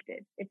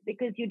shifted? It's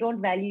because you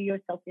don't value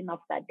yourself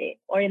enough that day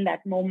or in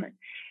that moment.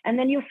 And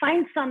then you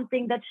find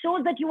something that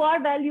shows that you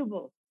are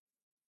valuable.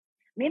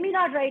 Maybe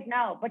not right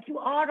now, but you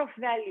are of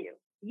value.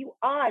 You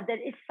are.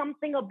 There is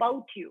something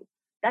about you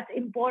that's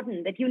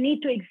important, that you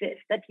need to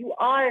exist, that you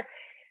are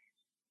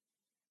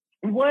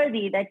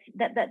worthy,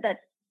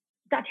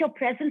 that your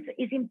presence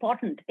is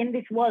important in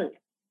this world.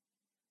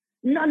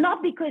 No,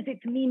 not because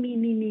it's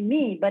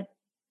me, but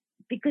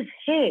because,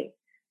 hey,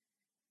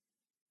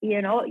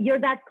 you're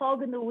that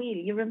cog in the wheel.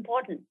 You're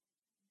important.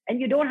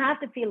 And you don't have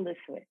to feel this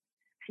way.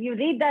 So you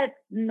read that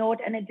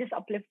note and it just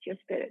uplifts your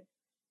spirit.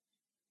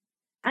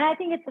 And I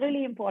think it's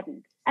really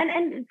important.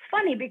 And it's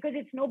funny because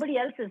it's nobody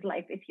else's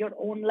life. It's your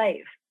own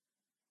life.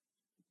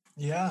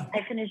 Yeah.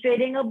 I finished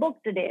reading a book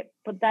today.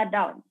 Put that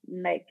down.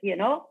 Like,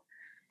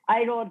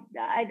 I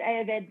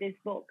read this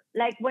book.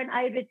 Like, when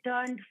I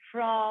returned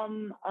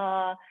from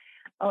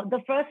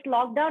the first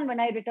lockdown, when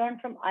I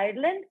returned from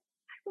Ireland,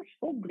 I was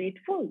so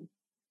grateful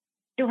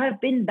to have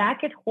been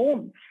back at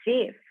home,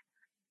 safe,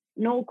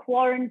 no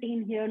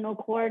quarantine here, no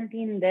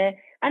quarantine there.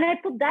 And I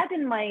put that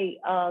in my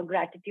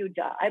gratitude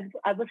jar.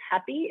 I was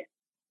happy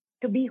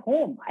to be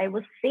home. I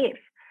was safe.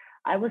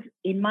 I was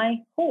in my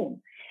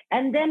home.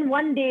 And then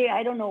one day,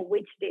 I don't know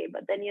which day,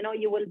 but then,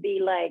 you will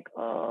be like,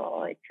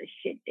 oh, it's a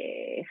shit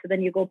day. So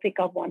then you go pick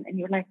up one and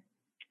you're like,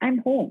 I'm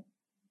home.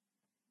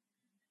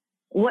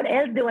 What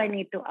else do I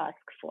need to ask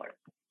for?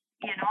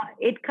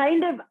 It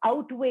kind of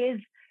outweighs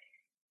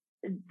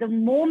the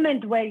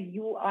moment where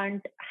you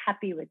aren't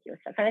happy with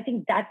yourself. And I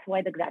think that's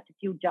why the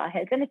gratitude jar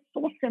helps. And it's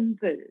so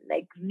simple,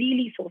 like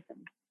really so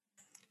simple.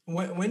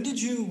 When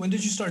did you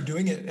start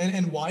doing it,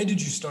 and why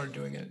did you start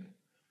doing it?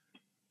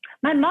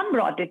 My mom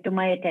brought it to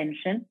my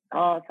attention.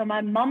 So my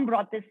mom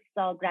brought this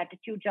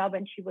gratitude jar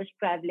when she was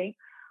traveling.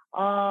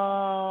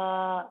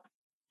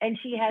 And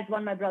she has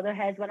one, my brother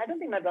has one. I don't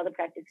think my brother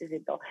practices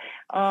it though.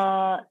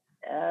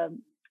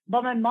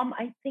 But my mom,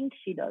 I think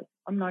she does.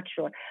 I'm not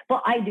sure.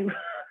 But I do.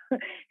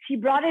 She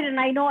brought it and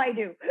I know I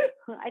do.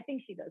 I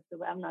think she does too,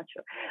 but I'm not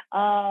sure.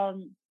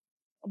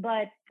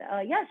 But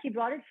she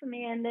brought it for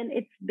me, and then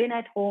it's been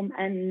at home.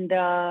 And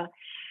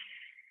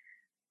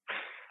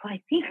I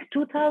think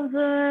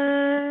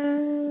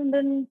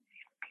 2015,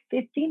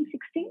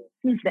 16,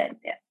 since then,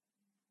 yeah.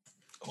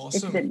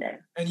 Awesome. It's been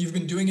there. And you've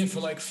been doing it for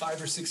like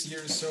 5 or 6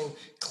 years. So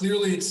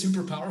clearly it's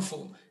super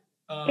powerful.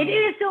 It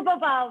is super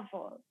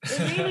powerful. It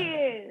really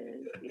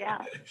is.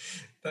 Yeah.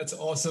 That's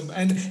awesome.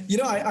 And,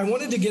 I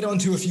wanted to get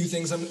onto a few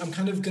things. I'm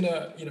kind of going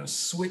to,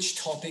 switch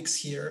topics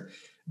here.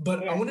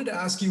 But I wanted to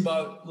ask you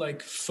about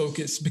like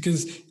focus,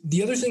 because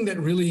the other thing that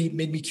really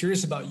made me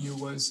curious about you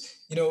was,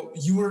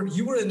 you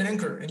were an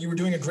anchor and you were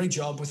doing a great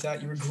job with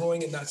that. You were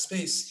growing in that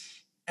space.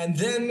 And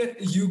then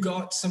you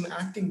got some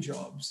acting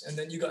jobs, and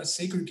then you got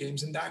Sacred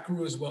Games, and that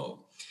grew as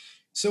well.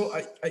 So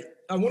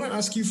I want to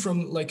ask you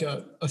from like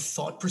a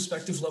thought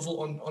perspective level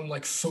on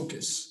like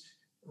focus,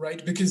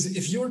 right? Because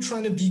if you're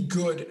trying to be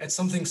good at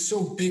something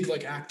so big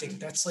like acting,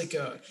 that's like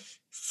a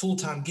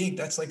full-time gig.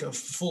 That's like a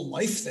full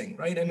life thing,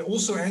 right? And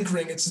also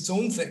anchoring, it's its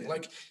own thing.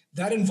 Like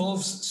that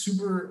involves a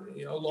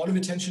lot of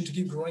attention to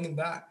keep growing in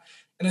that.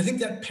 And I think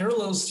that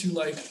parallels to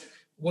like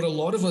what a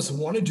lot of us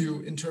want to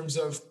do in terms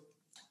of,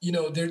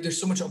 there's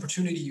so much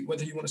opportunity,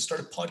 whether you want to start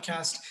a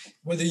podcast,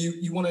 whether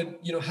you want to,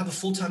 have a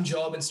full-time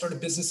job and start a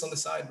business on the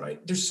side,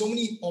 right? There's so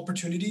many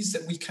opportunities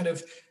that we kind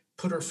of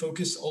put our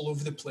focus all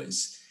over the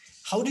place.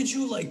 How did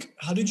you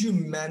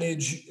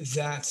manage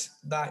that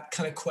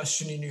kind of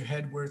question in your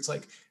head where it's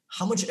like,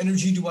 how much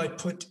energy do I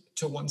put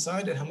to one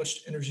side and how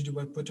much energy do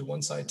I put to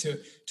one side to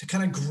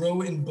kind of grow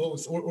in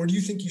both? Or do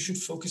you think you should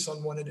focus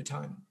on one at a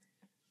time?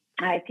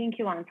 I think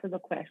you answered the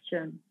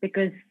question,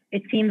 because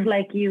it seems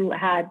like you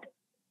had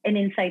an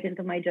insight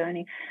into my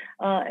journey.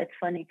 It's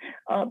funny.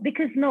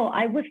 Because no,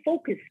 I was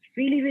focused,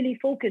 really, really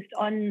focused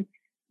on,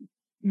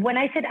 when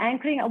I said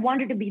anchoring, I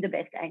wanted to be the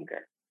best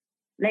anchor.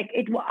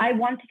 I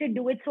wanted to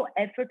do it so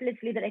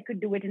effortlessly that I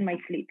could do it in my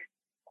sleep.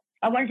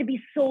 I wanted to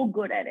be so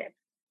good at it,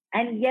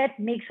 and yet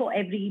make sure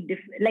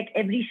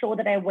every show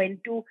that I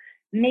went to,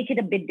 make it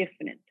a bit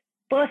different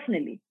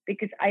personally,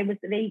 because I was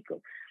the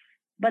vehicle.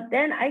 But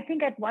then I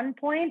think at one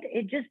point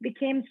it just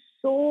became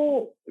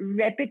so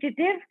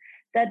repetitive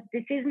that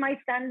this is my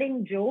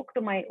standing joke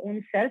to my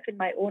own self in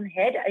my own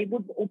head. I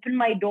would open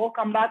my door,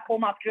 come back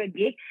home after a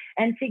gig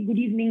and say, good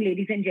evening,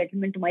 ladies and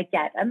gentlemen, to my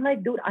cat. I'm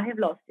like, dude, I have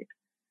lost it.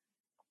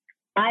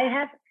 I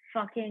have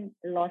fucking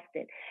lost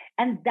it.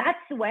 And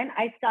that's when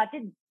I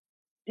started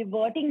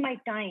diverting my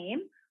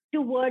time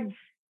towards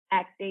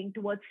acting,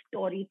 towards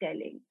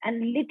storytelling.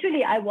 And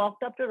literally, I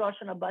walked up to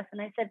Rosh on a bus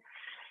and I said,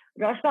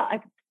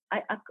 Roshka,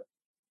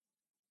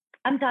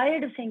 I'm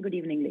tired of saying good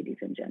evening, ladies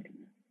and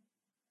gentlemen.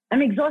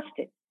 I'm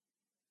exhausted.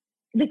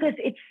 Because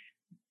it's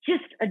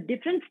just a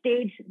different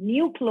stage,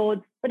 new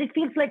clothes, but it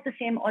feels like the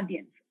same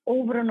audience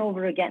over and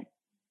over again.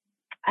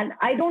 And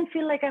I don't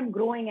feel like I'm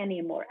growing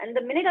anymore. And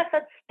the minute I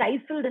felt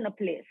stifled in a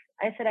place,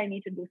 I said, I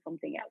need to do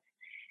something else.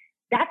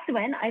 That's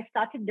when I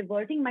started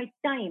diverting my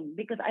time,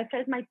 because I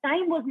felt my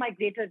time was my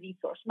greater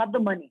resource, not the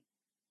money.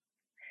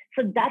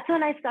 So that's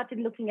when I started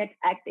looking at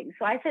acting.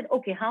 So I said,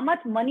 okay, how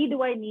much money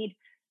do I need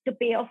to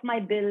pay off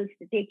my bills,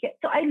 to take care?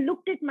 So I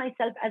looked at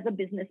myself as a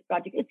business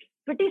project. It's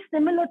pretty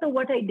similar to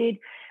what I did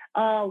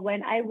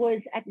when I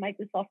was at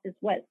Microsoft as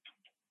well.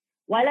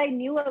 While I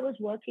knew I was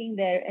working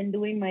there and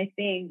doing my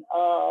thing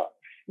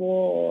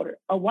for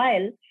a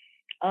while,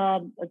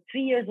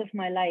 3 years of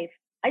my life,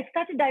 I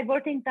started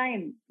diverting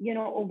time,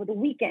 over the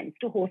weekends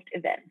to host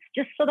events,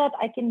 just so that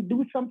I can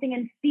do something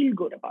and feel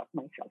good about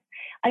myself.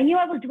 I knew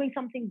I was doing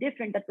something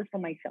different that was for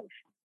myself,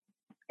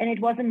 and it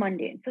wasn't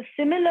mundane. So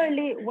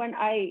similarly, when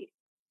I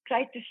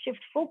tried to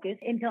shift focus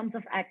in terms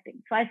of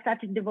acting, so I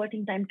started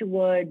diverting time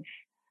towards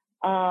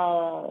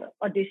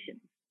auditions,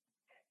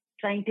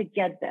 trying to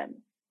get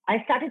them.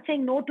 I started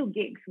saying no to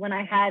gigs when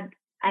I had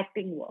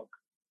acting work,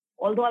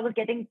 although I was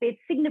getting paid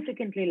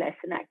significantly less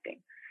in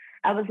acting.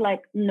 I was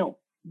like, no,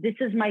 this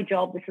is my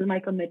job. This is my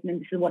commitment.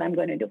 This is what I'm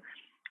going to do.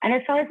 And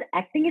as far as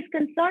acting is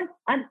concerned,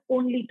 I'm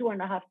only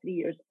 2.5, 3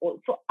 years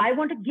old. So I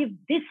want to give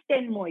this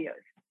 10 more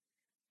years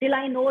till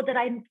I know that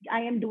I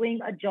am doing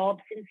a job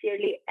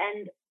sincerely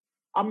and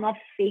I'm not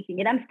faking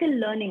it. I'm still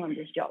learning on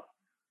this job.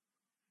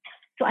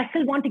 So I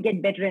still want to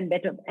get better and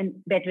better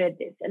and better at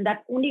this. And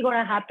that's only going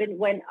to happen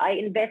when I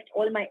invest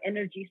all my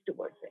energies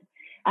towards it.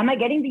 Am I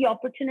getting the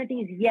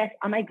opportunities? Yes.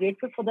 Am I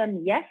grateful for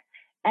them? Yes.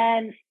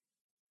 And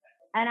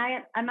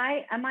am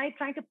I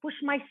trying to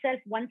push myself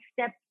one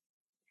step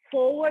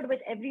forward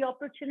with every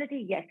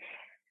opportunity? Yes.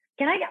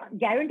 Can I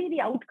guarantee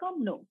the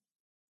outcome? No.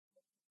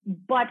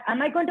 But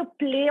am I going to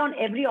play on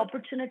every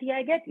opportunity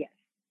I get? Yes.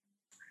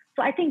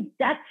 So I think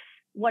that's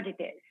what it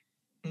is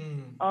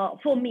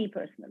for me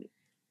personally.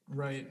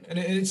 Right. And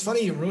it's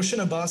funny, Roshan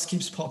Abbas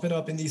keeps popping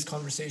up in these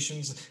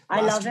conversations. I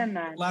love him,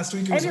 man. Last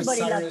week it was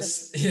Everybody with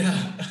Cyrus.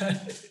 Yeah.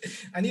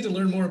 I need to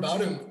learn more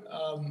about him.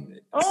 Oh,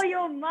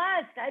 you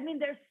must. I mean,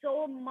 there's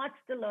so much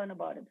to learn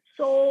about him.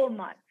 So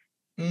much.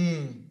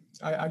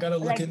 I got to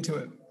look into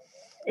it.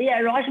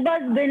 Yeah,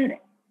 Roshba's been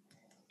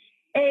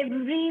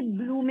every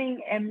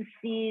blooming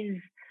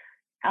MCs,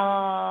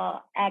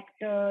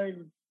 actors,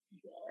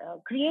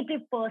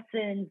 creative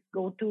persons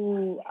go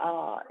to,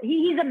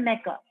 he's a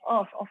mecca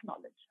of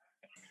knowledge.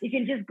 You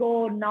can just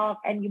go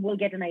knock and you will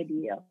get an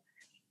idea.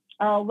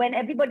 When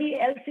everybody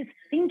else is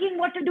thinking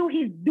what to do,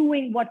 he's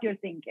doing what you're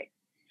thinking.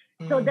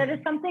 So there is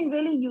something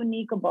really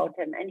unique about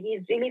him, and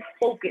he's really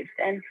focused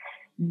and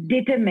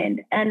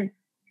determined. And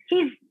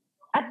he's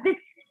at this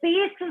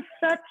space of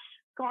such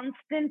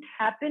constant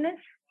happiness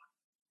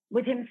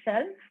with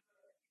himself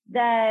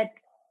that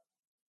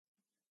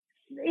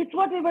it's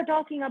what we were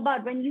talking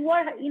about. When you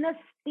are in a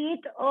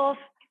state of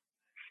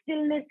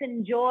stillness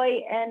and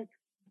joy and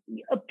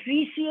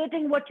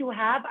appreciating what you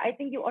have, I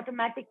think you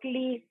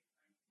automatically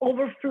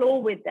overflow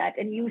with that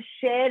and you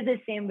share the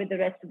same with the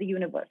rest of the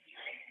universe.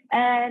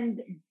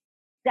 And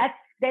that's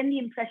then the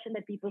impression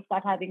that people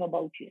start having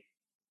about you.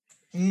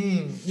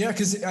 Yeah,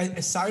 because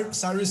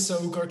Cyrus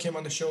Saukar came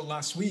on the show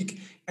last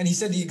week and he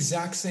said the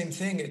exact same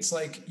thing. It's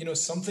like,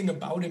 something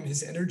about him,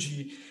 his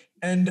energy.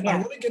 And I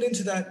want to get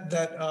into that,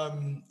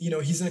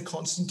 he's in a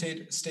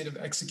constant state of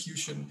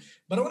execution.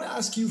 But I want to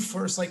ask you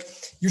first, like,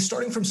 you're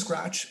starting from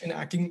scratch in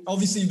acting.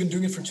 Obviously, you've been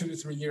doing it for 2 to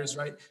 3 years,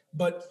 right?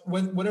 But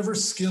whatever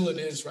skill it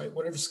is, right?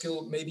 Whatever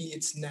skill, maybe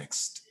it's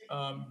next.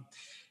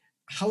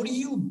 How do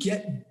you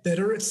get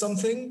better at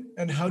something?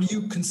 And how do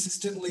you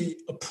consistently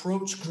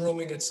approach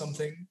growing at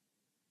something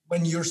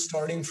when you're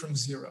starting from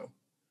zero?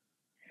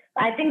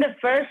 I think the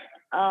first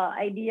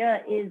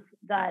idea is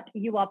that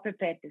you are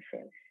prepared to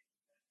fail.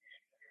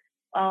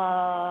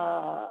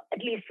 At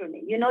least for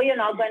me, you're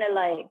not going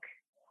to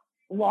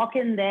walk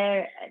in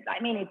there.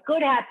 I mean, it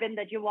could happen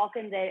that you walk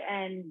in there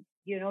and,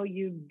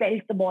 you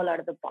belt the ball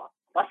out of the park.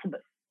 Possible.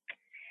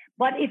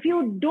 But if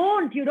you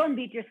don't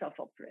beat yourself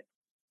up for it.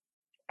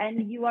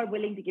 And you are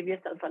willing to give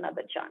yourself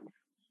another chance.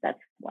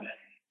 That's one.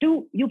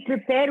 2, you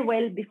prepare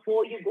well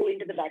before you go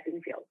into the batting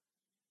field,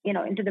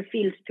 into the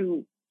field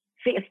to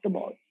face the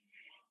ball.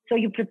 So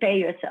you prepare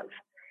yourself.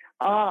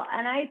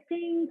 And I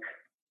think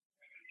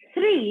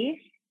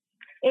 3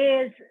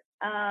 is,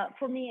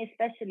 for me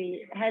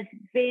especially, has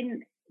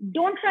been,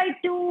 don't try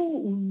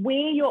to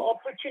weigh your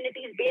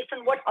opportunities based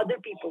on what other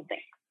people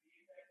think.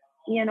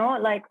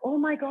 Oh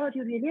my God,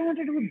 you really want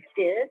to do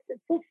this?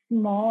 It's so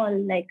small.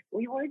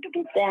 We want to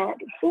do that.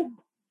 It's so...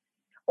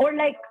 Or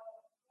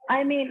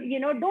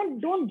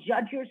don't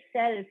judge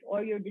yourself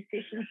or your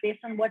decisions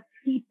based on what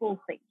people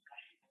think.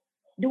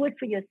 Do it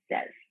for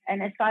yourself.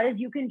 And as far as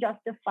you can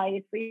justify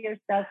it for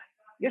yourself,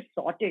 you're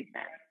sorted,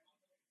 man.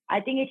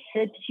 I think it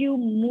helps you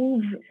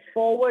move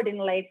forward in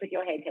life with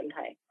your head held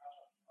high.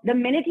 The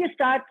minute you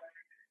start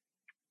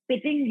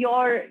pitting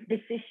your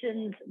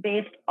decisions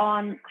based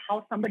on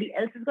how somebody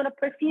else is going to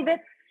perceive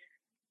it,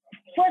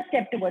 first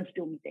step towards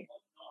doomsday.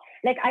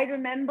 I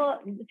remember,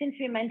 since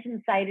we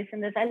mentioned Cyrus in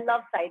this, I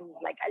love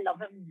Cyrus. I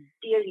love him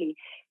dearly.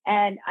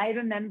 And I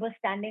remember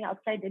standing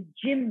outside the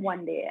gym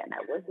one day and I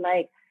was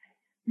like,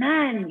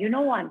 man,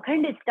 I'm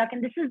kind of stuck.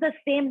 And this is the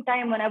same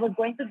time when I was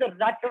going through the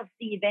rut of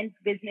the events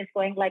business,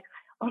 going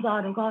oh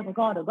God, oh God, oh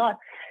God, oh God.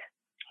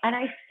 And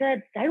I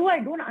said, Cyrus, I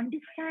don't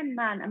understand,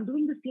 man. I'm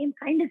doing the same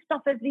kind of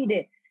stuff every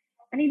day.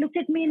 And he looked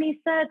at me and he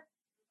said,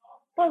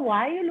 well,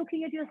 why are you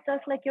looking at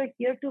yourself like you're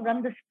here to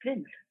run the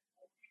sprint?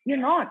 You're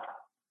not.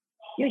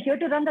 You're here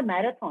to run the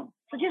marathon.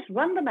 So just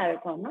run the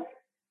marathon. No?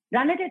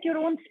 Run it at your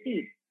own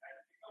speed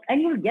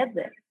and you'll get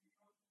there.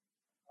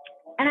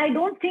 And I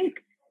don't think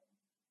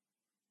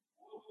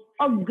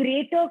a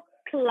greater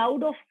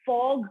cloud of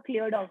fog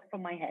cleared out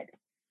from my head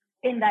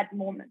in that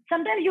moment.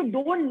 Sometimes you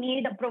don't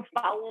need a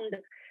profound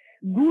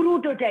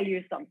guru to tell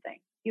you something.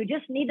 You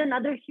just need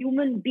another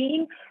human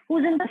being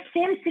who's in the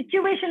same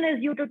situation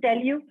as you to tell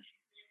you,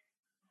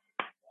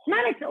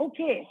 man, it's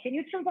okay. Can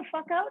you chill the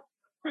fuck out?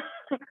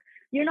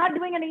 You're not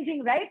doing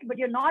anything right, but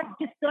you're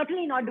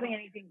certainly not doing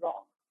anything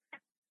wrong.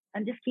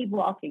 And just keep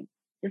walking.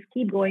 Just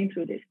keep going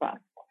through this path.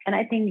 And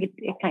I think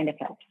it kind of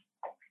helps.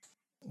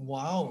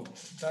 Wow.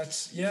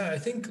 I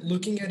think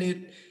looking at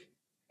it,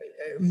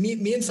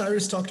 me and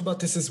Cyrus talked about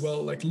this as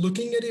well,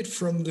 looking at it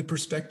from the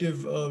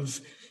perspective of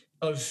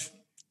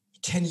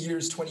 10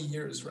 years, 20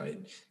 years, right?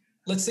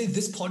 let's say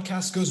this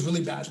podcast goes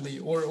really badly,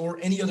 or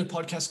any other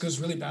podcast goes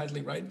really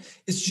badly, right?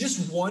 It's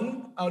just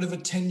one out of a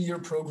 10-year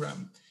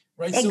program,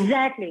 right?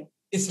 Exactly. So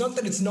it's not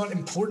that it's not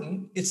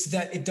important, it's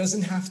that it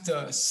doesn't have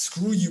to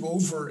screw you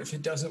over if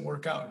it doesn't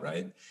work out,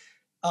 right?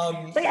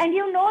 And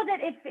you know that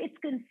if it's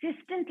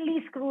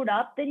consistently screwed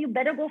up, then you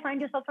better go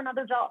find yourself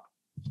another job.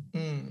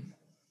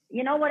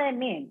 You know what I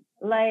mean?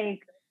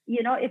 Like,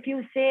 you know, if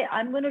you say,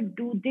 I'm going to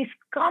do this,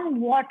 come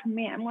what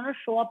may, I'm going to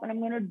show up and I'm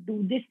going to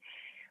do this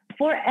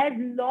for as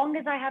long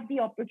as I have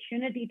the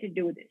opportunity to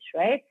do this,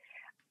 right?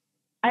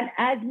 And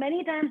as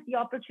many times the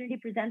opportunity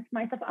presents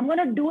myself, I'm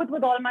going to do it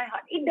with all my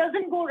heart. It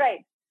doesn't go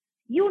right.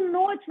 You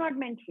know it's not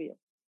meant for you.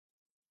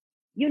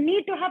 You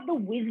need to have the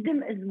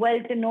wisdom as well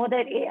to know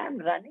that, hey, I'm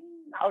running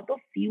out of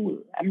fuel.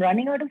 I'm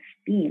running out of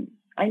steam.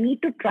 I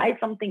need to try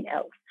something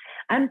else.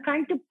 I'm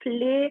trying to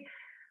play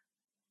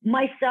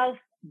myself,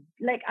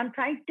 like I'm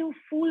trying to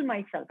fool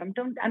myself. I'm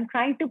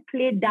trying to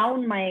play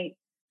down my,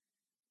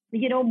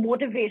 you know,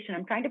 motivation.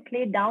 I'm trying to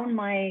play down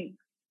my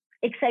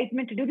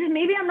excitement to do this.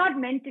 Maybe I'm not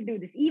meant to do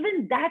this.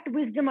 Even that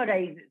wisdom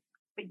arises,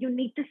 but you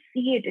need to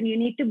see it and you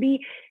need to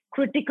be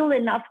critical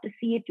enough to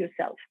see it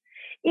yourself.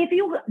 If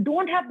you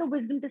don't have the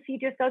wisdom to see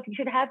it yourself, you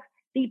should have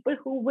people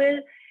who will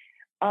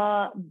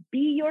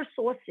be your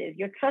sources,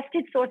 your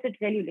trusted sources,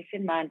 tell you,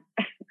 listen, man,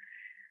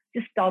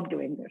 just stop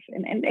doing this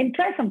and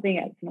try something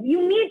else.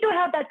 You need to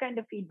have that kind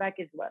of feedback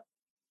as well.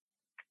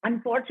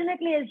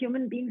 Unfortunately, as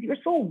human beings, we're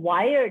so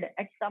wired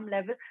at some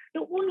level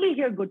to only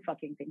hear good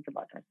fucking things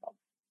about ourselves.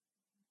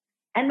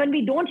 And when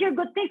we don't hear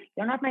good things,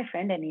 you're not my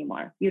friend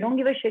anymore. You don't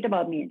give a shit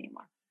about me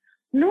anymore.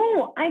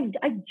 No, I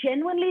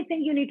genuinely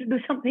think you need to do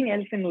something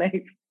else in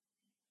life.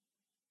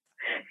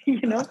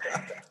 You know,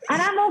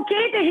 and I'm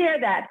okay to hear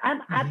that.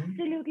 I'm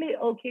absolutely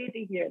okay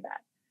to hear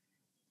that.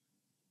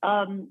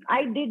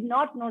 I did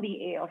not know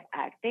the A of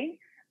acting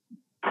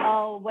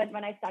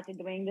when I started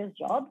doing this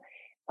job.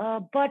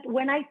 But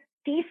when I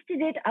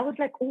tasted it, I was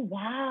like, oh,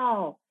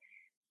 wow,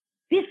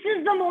 this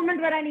is the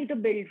moment where I need to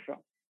build from.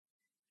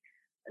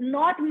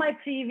 Not my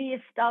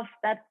previous stuff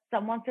that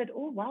someone said,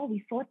 oh, wow,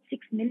 we saw it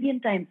 6 million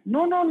times.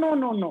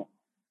 No.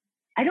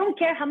 I don't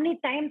care how many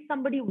times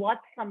somebody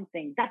watched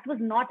something. That was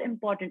not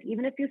important.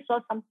 Even if you saw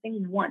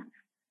something once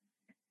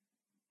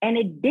and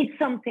it did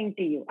something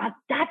to you,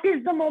 that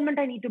is the moment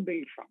I need to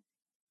build from.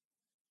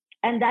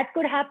 And that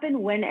could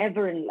happen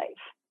whenever in life.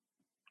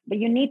 But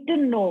you need to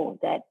know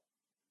that,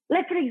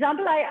 like, for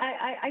example,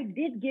 I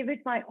did give it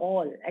my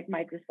all at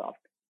Microsoft.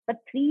 But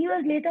 3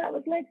 years later, I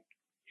was like,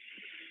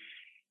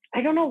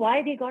 I don't know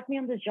why they got me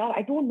on this job.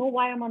 I don't know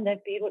why I'm on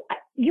that payroll.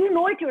 You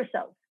know it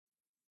yourself.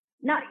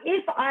 Now,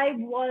 if I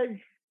was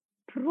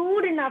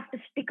prude enough to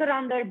stick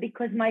around there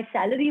because my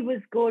salary was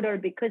good or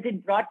because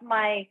it brought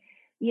my,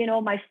 you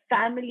know, my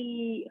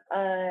family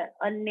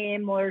a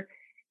name, or,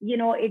 you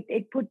know,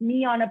 it put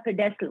me on a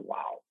pedestal.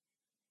 Wow.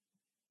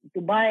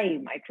 Dubai,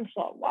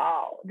 Microsoft,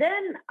 wow.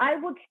 Then I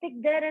would stick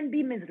there and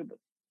be miserable.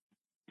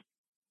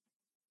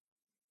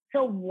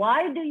 So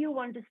why do you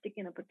want to stick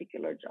in a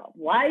particular job?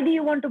 Why do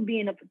you want to be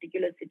in a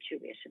particular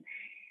situation?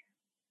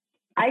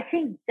 I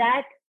think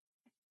that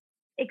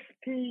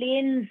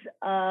explains,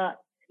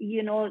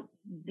 you know,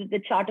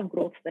 the chart of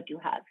growth that you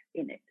have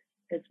in it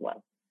as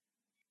well.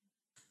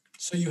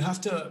 So you have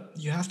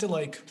to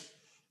like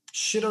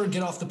shit or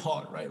get off the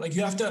pot, right? Like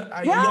you have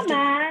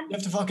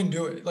to fucking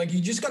do it. Like you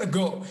just gotta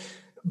go.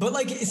 But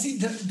like, see,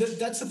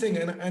 that's the thing,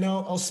 and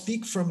I'll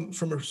speak from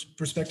a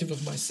perspective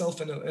of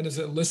myself and as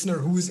a listener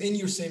who is in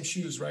your same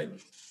shoes, right?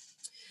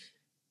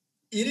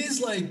 It is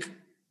like,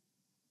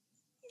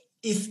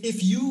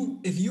 if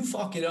you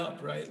fuck it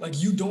up, right? Like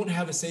you don't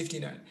have a safety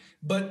net,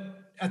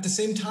 but at the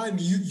same time,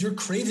 you're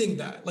craving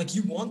that, like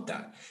you want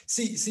that.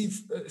 See,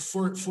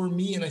 for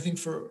me, and I think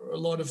for a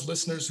lot of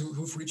listeners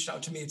who've reached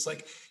out to me, it's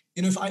like,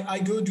 you know, if I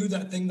go do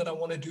that thing that I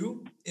want to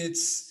do,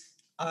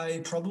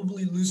 I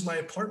probably lose my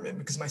apartment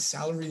because my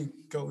salary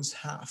goes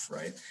half,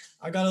 right?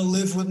 I got to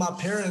live with my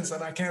parents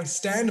and I can't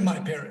stand my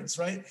parents,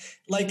 right?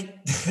 Like,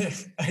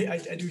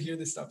 I do hear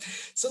this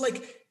stuff. So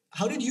like,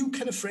 how did you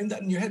kind of frame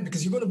that in your head?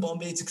 Because you go to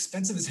Bombay, it's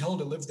expensive as hell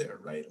to live there,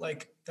 right?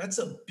 Like, that's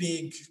a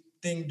big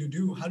thing to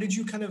do. How did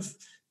you kind of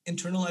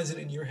internalize it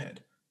in your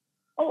head?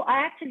 Oh, I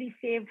actually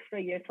saved for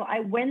a year. So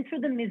I went through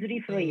the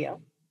misery for a year,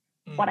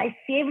 but I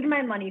saved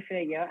my money for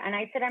a year. And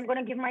I said, I'm going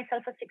to give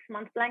myself a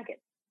 6-month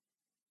blanket.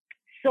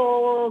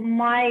 So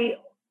my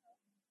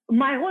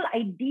whole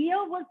idea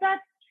was that,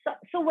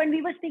 so when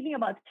we were speaking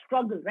about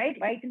struggle,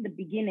 right in the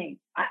beginning,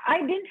 I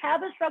didn't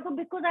have a struggle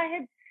because I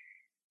had,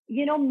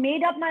 you know,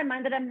 made up my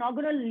mind that I'm not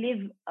going to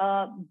live,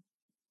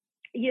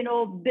 you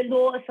know,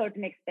 below a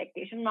certain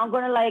expectation. I'm not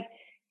going to like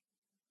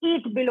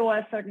eat below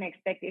a certain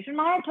expectation. I'm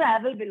not going to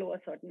travel below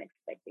a certain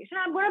expectation.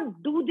 I'm going to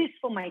do this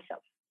for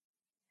myself.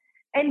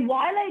 And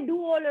while I do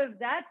all of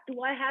that,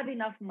 do I have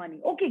enough money?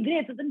 Okay,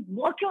 great. So then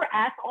work your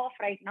ass off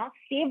right now.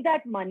 Save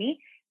that money.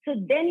 So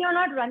then you're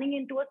not running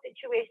into a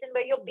situation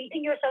where you're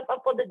beating yourself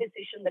up for the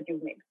decision that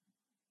you've made.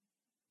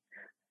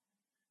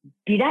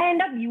 Did I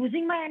end up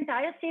using my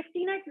entire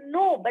safety net?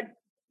 No, but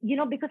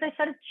because I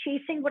started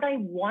chasing what I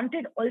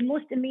wanted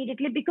almost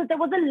immediately because there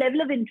was a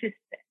level of interest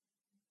there.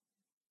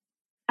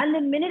 And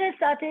the minute I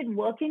started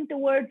working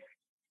towards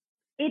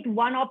it,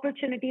 one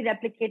opportunity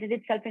replicated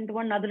itself into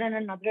another and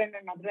another and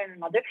another and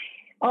another.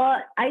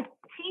 I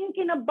think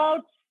in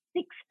about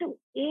 6 to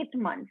 8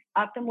 months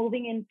after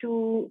moving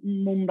into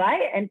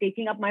Mumbai and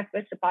taking up my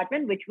first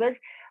apartment, which was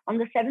on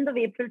the 7th of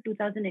April,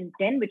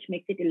 2010, which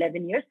makes it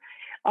 11 years,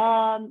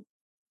 I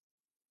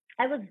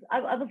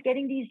was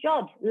getting these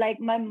jobs.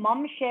 Like my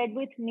mom shared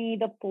with me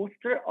the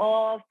poster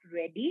of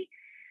Ready,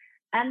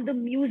 and the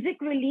music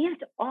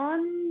released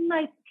on,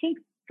 I think,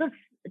 the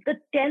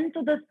 10th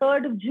or the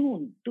 3rd of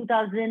June,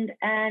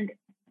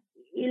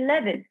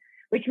 2011,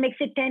 which makes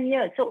it 10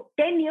 years. So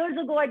 10 years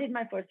ago, I did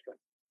my first one.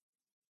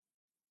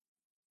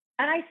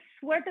 And I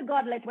swear to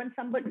God, like when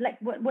somebody, like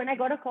when I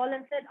got a call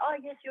and said, "Oh,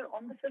 yes, you're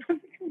on the film,"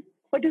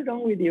 what is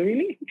wrong with you,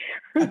 really?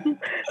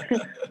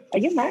 Are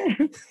you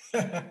mad?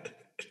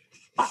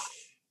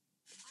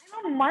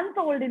 I'm a month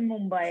old in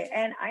Mumbai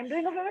and I'm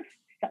doing a film with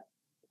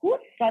who's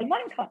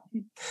Salman Khan?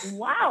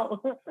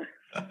 Wow.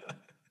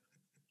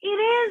 It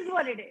is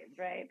what it is,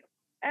 right?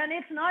 And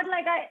it's not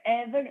like I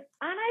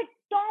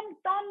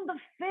tom the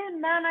film,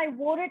 man. I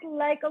wore it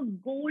like a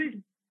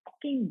gold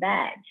fucking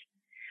badge.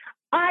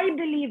 I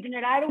believed in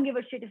it. I don't give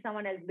a shit if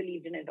someone else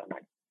believed in it or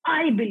not.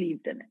 I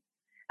believed in it.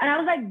 And I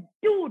was like,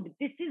 dude,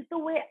 this is the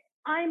way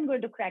I'm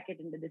going to crack it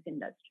into this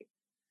industry.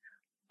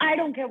 I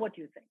don't care what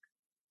you think.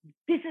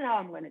 This is how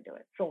I'm going to do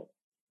it. So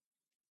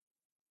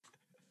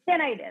then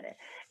I did it.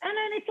 And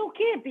then it's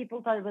okay.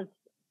 People thought it was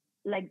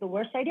like the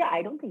worst idea.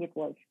 I don't think it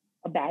was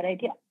a bad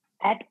idea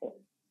at all.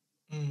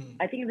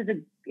 I think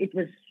it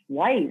was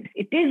wise.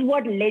 It is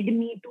what led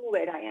me to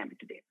where I am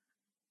today.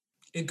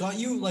 It got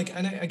you like,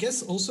 and I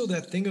guess also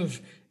that thing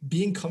of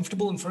being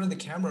comfortable in front of the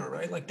camera,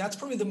 right? Like that's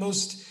probably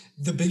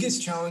the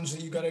biggest challenge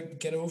that you got to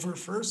get over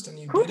first. And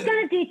who's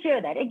going to teach you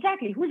that?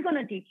 Exactly. Who's going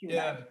to teach you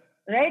that?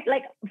 Right?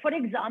 Like, for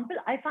example,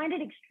 I find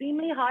it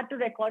extremely hard to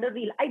record a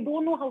reel. I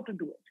don't know how to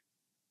do it.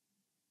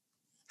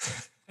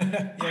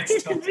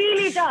 It's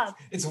really tough.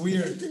 It's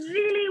weird. It's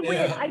really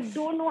weird. I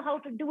don't know how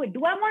to do it.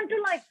 Do I want to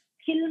like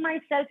kill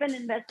myself and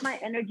invest my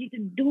energy to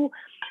do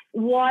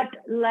what,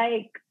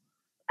 like,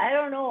 I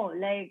don't know,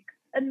 like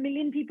a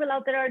million people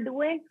out there are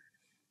doing?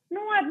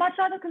 No, I'd much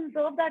rather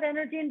conserve that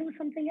energy and do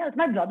something else.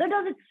 My brother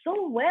does it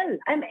so well.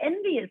 I'm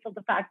envious of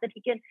the fact that he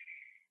can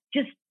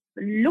just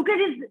look at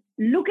his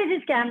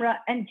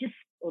camera and just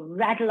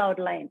rattle out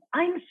lines.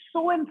 I'm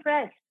so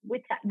impressed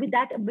with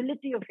that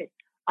ability of it.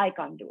 I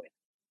can't do it.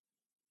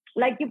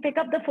 Like you pick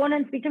up the phone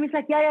and speak to him, it's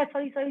like, yeah,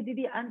 sorry,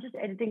 Didi, I'm just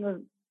editing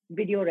a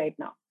video right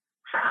now.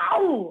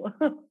 How?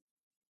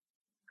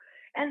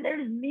 And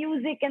there's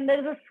music and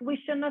there's a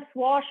swish and a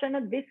swash and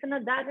a this and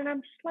a that. And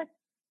I'm just like,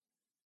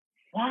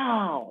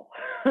 wow,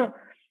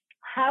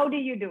 how do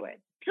you do it?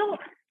 So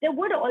there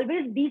would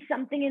always be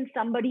something in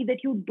somebody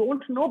that you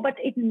don't know, but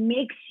it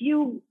makes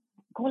you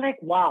go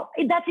like, wow,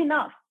 that's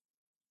enough.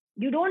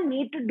 You don't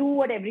need to do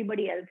what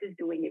everybody else is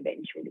doing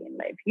eventually in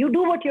life. You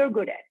do what you're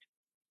good at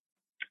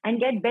and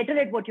get better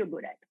at what you're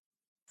good at.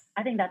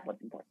 I think that's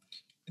what's important.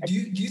 Do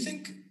you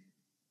think,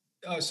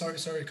 sorry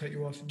to cut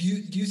you off. Do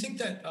you think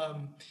that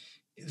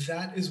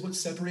that is what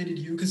separated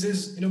you? Because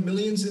there's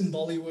millions in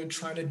Bollywood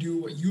trying to do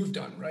what you've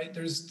done, right?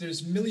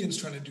 There's millions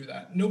trying to do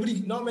that.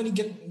 Not many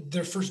get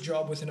their first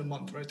job within a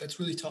month, right? That's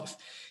really tough.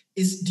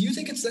 Do you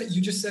think it's that you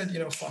just said,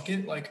 fuck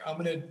it, like I'm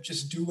gonna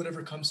just do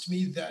whatever comes to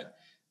me, that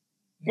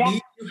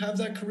made you have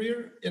that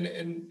career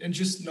and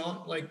just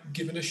not like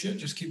giving a shit,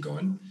 just keep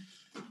going?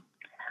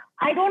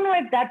 I don't know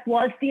if that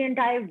was the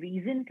entire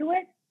reason to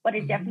it, but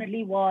it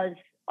definitely was.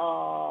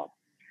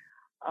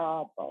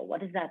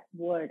 What is that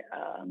word?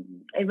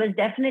 It was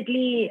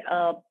definitely,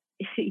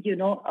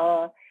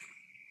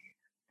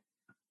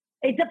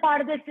 it's a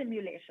part of the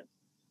simulation.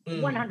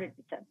 100%.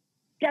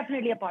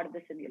 Definitely a part of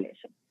the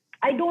simulation.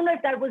 I don't know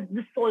if that was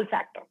the sole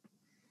factor.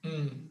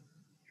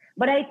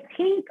 But I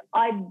think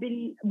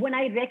when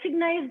I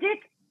recognized it,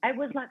 I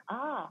was like,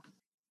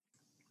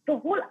 the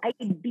whole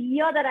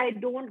idea that I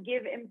don't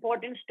give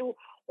importance to,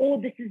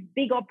 this is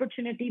big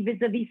opportunity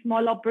vis-a-vis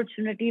small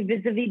opportunity,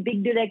 vis-a-vis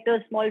big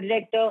director, small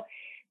director,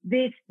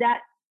 this, that.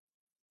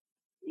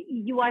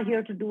 You are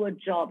here to do a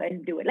job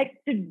and do it.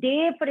 Like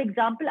today, for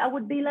example, I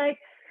would be like,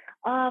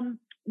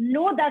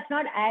 no, that's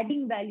not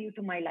adding value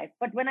to my life.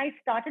 But when I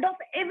started off,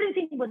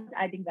 everything was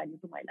adding value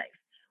to my life.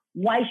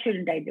 Why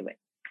shouldn't I do it?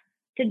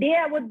 Today,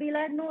 I would be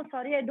like, no,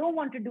 sorry, I don't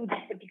want to do this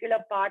particular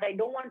part. I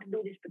don't want to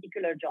do this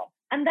particular job.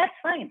 And that's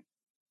fine.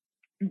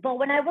 But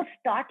when I was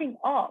starting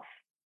off,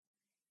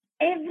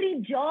 every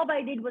job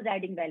I did was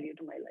adding value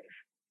to my life.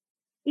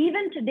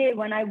 Even today,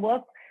 when I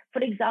work,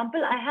 for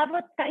example, I have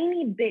a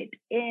tiny bit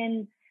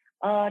in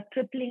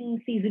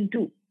Tripling season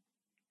 2.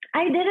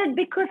 I did it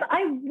because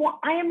I'm a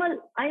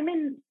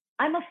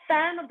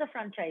fan of the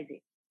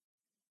franchisee.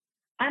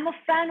 I'm a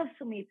fan of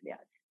Sumit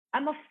Vyas.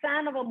 I'm a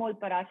fan of Amol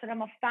Parashar.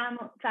 I'm a fan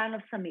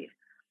of Samir.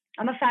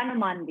 I'm a fan of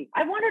Manvi.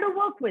 I wanted to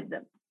work with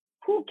them.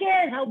 Who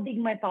cares how big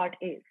my part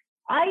is?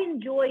 I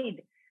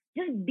enjoyed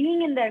just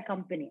being in their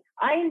company.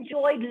 I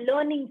enjoyed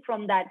learning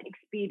from that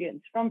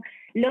experience, from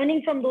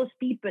learning from those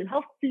people,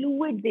 how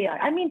fluid they are.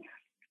 I mean,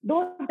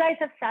 those guys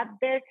have sat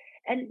there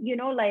and,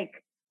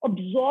 like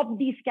absorbed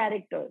these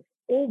characters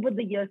over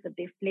the years that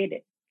they've played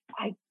it.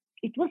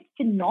 It was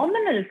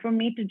phenomenal for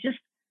me to just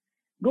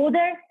go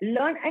there,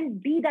 learn,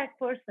 and be that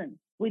person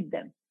with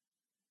them.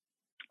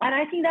 And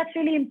I think that's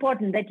really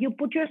important, that you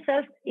put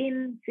yourself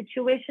in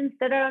situations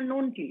that are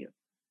unknown to you.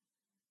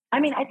 I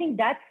mean, I think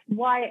that's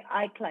why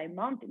I climb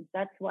mountains.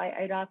 That's why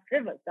I raft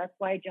rivers. That's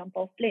why I jump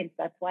off planes.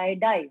 That's why I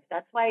dive.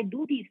 That's why I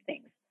do these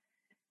things.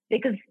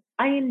 Because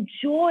I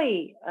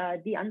enjoy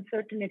the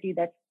uncertainty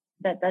that's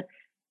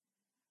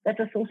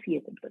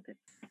associated with it.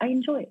 I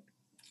enjoy it.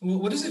 Well,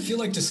 what does it feel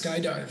like to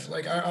skydive?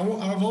 Like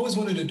I've always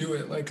wanted to do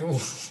it. Like,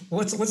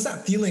 what's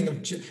that feeling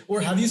of?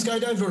 Or have you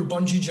skydived or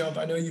bungee jump?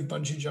 I know you've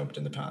bungee jumped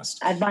in the past.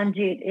 I've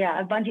bungeed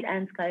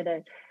and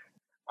skydived.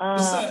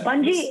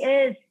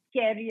 Bungee is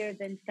scarier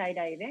than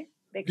skydiving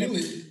because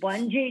really?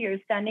 Bungee, you're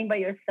standing by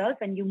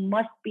yourself, and you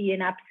must be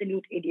an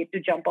absolute idiot to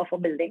jump off a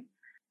building.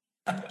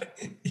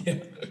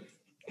 Yeah.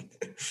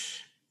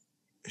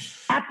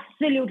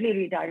 Absolutely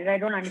retarded. I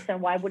don't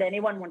understand why would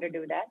anyone want to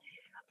do that.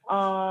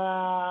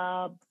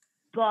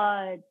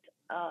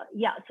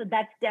 So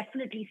that's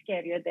definitely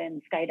scarier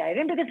than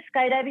skydiving, because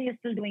skydiving you're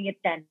still doing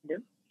it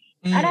tandem.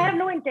 And I have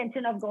no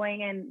intention of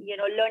going and,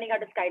 learning how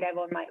to skydive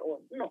on my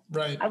own. No.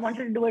 Right. I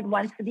wanted to do it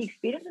once for the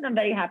experience, and I'm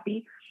very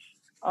happy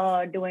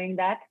doing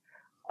that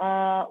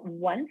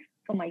once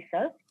for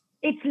myself.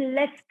 It's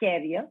less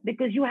scarier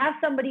because you have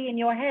somebody in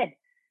your head.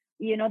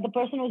 The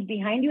person who's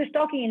behind you is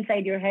talking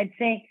inside your head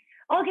saying,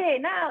 okay,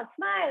 now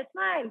smile,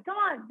 come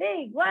on,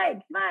 big,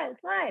 wide, smile.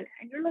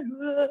 And you're like,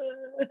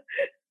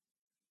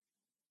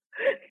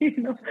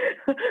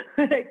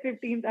 like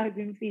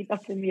 15,000 feet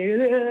up in the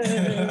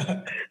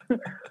air.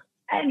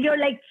 And your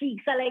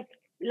cheeks are like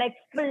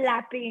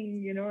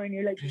flapping, and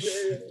you're like,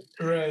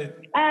 right.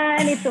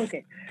 And it's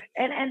okay.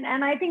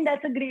 And I think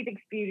that's a great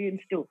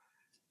experience too.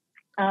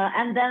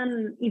 And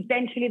then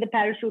eventually the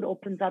parachute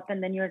opens up,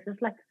 and then you're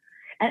just like,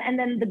 and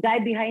then the guy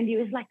behind you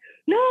is like,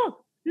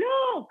 look,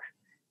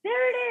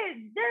 there it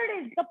is,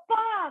 the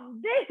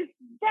palm, this,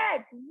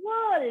 that,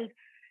 world.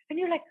 And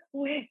you're like,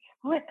 wait,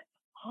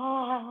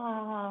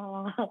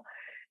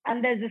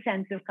 and there's a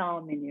sense of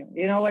calm in you.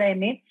 You know what I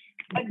mean?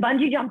 But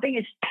bungee jumping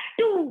is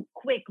too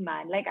quick,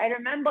 man. Like, I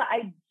remember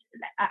I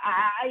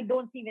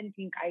don't even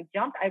think I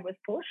jumped. I was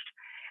pushed.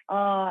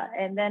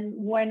 And then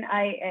when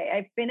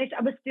I finished,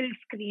 I was still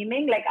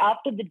screaming. Like,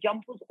 after the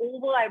jump was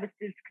over, I was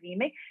still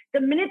screaming.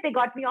 The minute they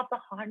got me off the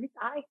harness,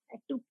 I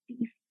had to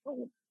pee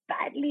so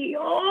badly.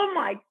 Oh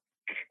my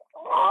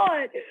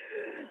God.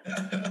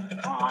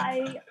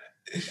 I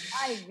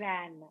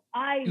ran.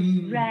 I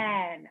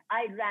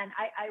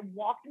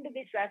walked into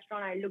this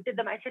restaurant. I looked at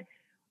them. I said,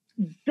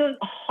 the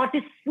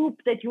hottest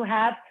soup that you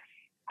have.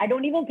 I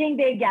don't even think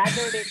they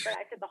gathered it, but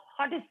I said, the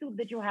hottest soup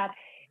that you have.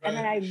 And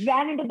then I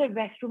ran into the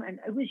restroom, and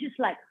I was just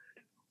like,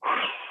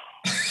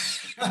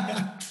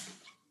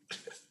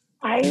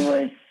 I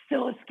was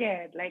so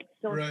scared,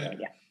 scared.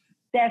 Yeah,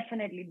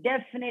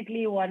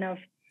 definitely one of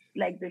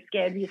the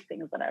scariest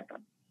things that I've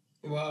done.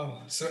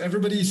 Wow. So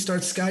everybody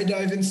start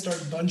skydiving, start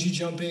bungee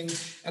jumping,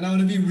 and I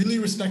want to be really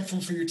respectful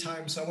for your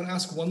time. So I want to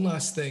ask one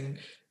last thing.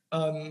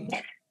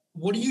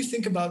 What do you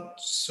think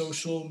about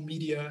social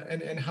media,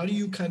 and how do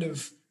you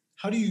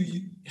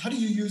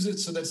use it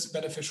so that's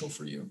beneficial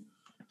for you?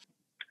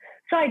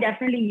 So I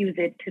definitely use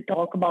it to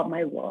talk about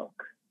my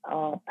work.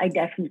 I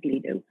definitely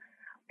do.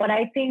 But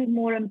I think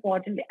more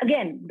importantly,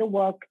 again, the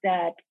work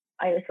that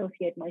I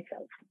associate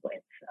myself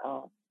with,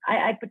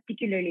 I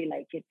particularly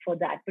like it for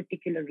that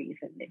particular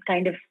reason. It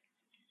kind of,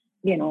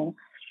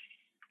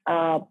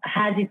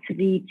 has its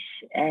reach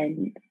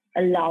and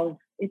allows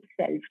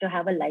itself to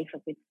have a life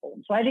of its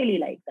own. So I really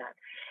like that.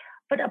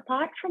 But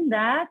apart from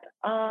that,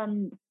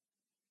 I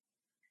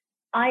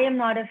am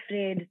not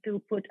afraid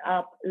to put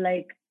up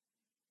the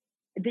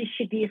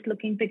shittiest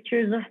looking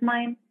pictures of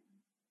mine.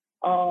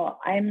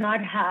 I'm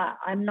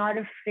not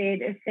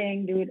afraid of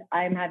saying, dude,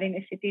 I'm having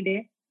a shitty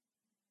day.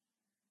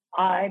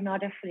 I'm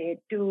not afraid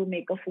to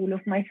make a fool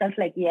of myself.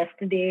 Like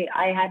yesterday,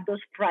 I had those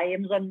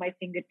priams on my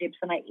fingertips,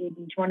 and I ate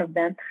each one of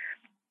them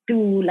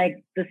to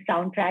the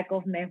soundtrack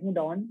of Main Hoon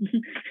Dawn.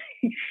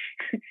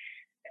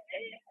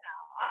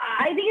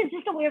 I think it's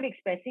just a way of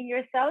expressing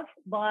yourself.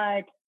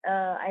 But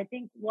I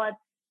think what's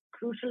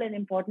crucial and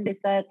important is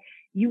that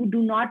you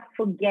do not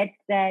forget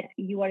that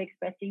you are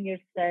expressing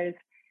yourself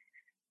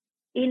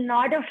in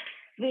not a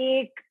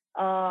fake,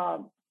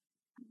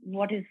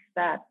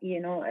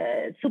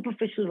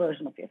 superficial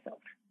version of yourself.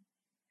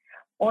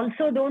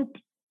 Also,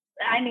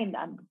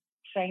 I'm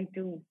trying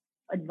to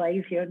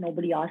advise here,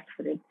 nobody asked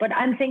for it, but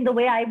I'm saying the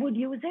way I would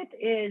use it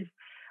is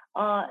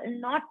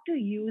not to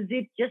use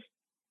it just,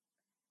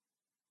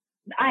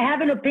 I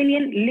have an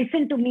opinion,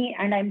 listen to me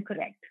and I'm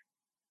correct.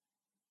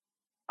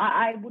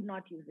 I would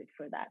not use it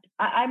for that.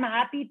 I'm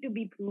happy to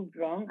be proved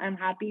wrong. I'm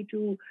happy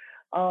to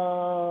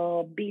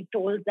be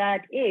told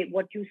that, hey,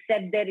 what you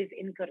said there is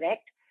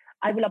incorrect.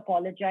 I will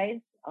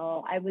apologize.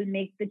 I will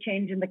make the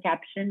change in the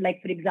caption.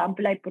 Like, for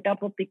example, I put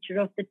up a picture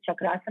of the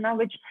Chakrasana,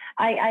 which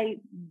I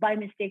by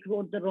mistake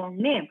wrote the wrong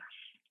name.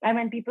 And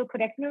when people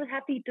correct me, I was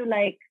happy to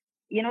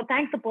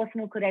thank the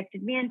person who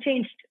corrected me and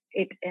changed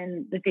it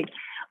in the thing.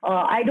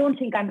 I don't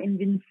think I'm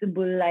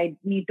invincible. I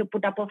need to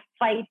put up a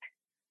fight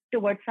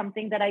towards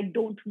something that I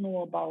don't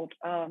know about.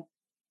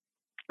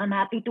 I'm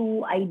happy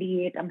to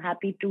ideate. I'm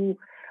happy to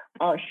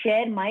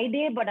share my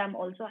day, but I'm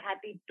also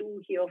happy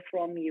to hear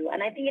from you.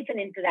 And I think it's an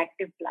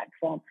interactive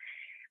platform.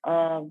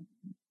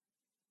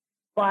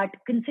 But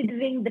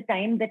considering the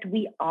time that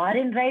we are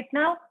in right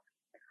now,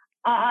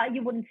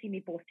 you wouldn't see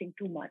me posting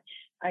too much.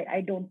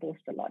 I don't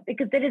post a lot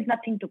because there is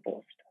nothing to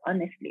post,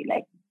 honestly.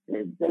 Like,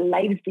 the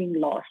lives being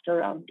lost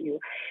around you.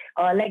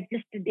 Like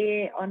just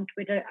today on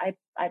Twitter,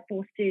 I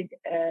posted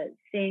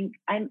saying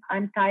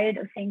I'm tired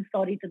of saying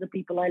sorry to the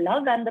people I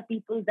love and the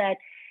people that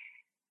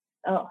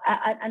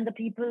and the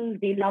people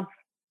they love,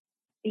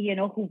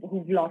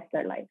 who've lost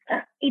their lives.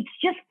 It's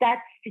just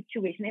that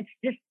situation. It's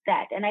just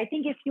that. And I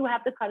think if you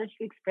have the courage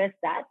to express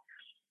that,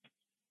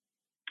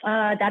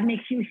 that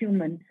makes you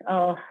human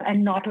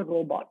and not a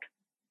robot.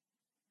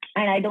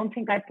 And I don't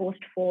think I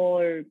post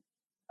for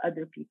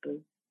other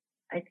people.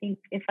 I think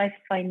if I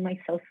find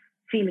myself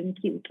feeling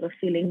cute or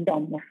feeling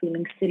dumb or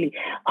feeling silly,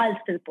 I'll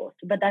still post.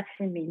 But that's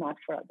for me, not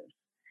for others.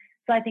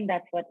 So I think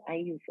that's what I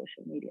use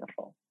social media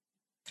for.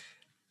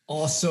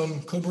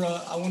 Awesome.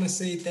 Kubra, I want to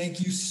say thank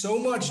you so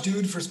much,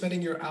 dude, for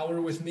spending your hour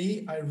with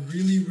me. I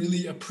really,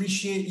 really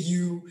appreciate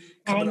you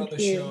coming on the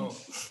show.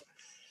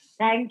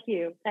 Thank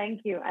you.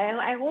 Thank you.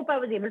 I hope I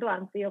was able to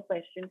answer your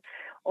question.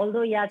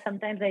 Although, yeah,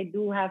 sometimes I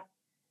do have,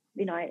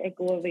 I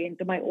go away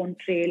into my own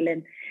trail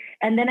and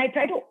then I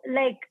try to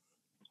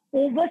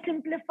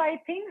oversimplify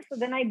things. So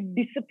then I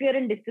disappear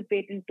and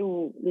dissipate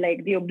into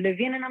the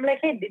oblivion. And I'm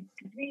like, hey, did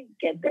we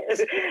get there?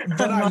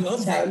 But I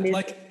love that.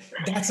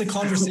 That's a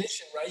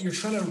conversation, right? You're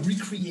trying to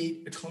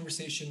recreate a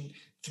conversation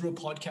through a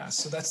podcast.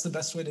 So that's the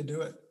best way to do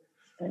it.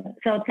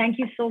 So thank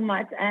you so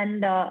much.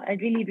 And I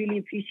really, really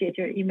appreciate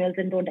your emails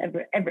and don't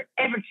ever, ever,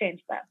 ever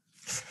change that.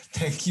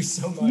 Thank you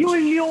so much. You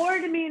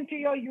lured me into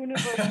your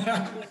universe.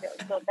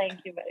 So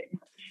thank you very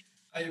much.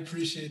 I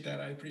appreciate that.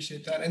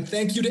 And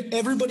thank you to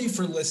everybody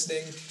for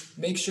listening.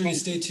 Make sure you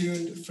stay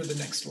tuned for the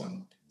next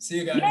one. See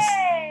you guys.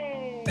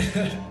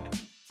 Yay!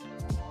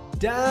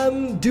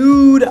 Damn,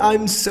 dude,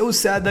 I'm so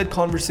sad that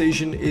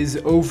conversation is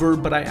over,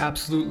 but I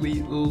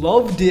absolutely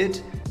loved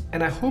it.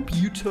 And I hope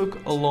you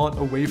took a lot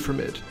away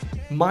from it.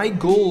 My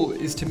goal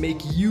is to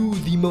make you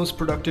the most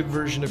productive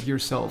version of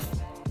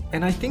yourself.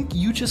 And I think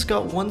you just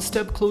got one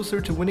step closer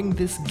to winning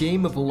this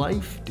game of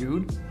life,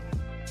 dude.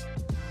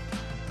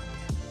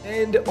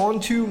 And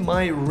on to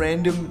my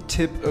random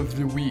tip of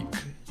the week.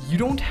 You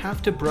don't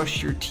have to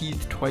brush your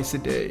teeth twice a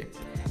day.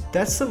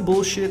 That's some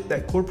bullshit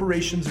that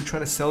corporations are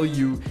trying to sell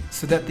you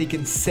so that they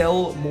can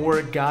sell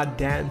more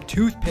goddamn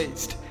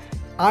toothpaste.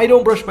 I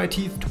don't brush my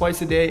teeth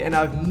twice a day and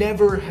I've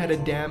never had a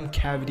damn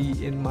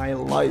cavity in my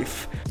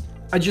life.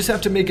 I just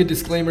have to make a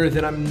disclaimer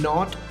that I'm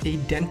not a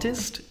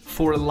dentist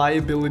for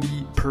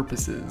liability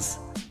purposes.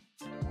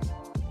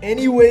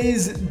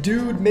 Anyways,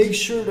 dude, make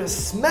sure to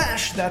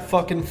smash that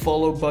fucking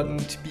follow button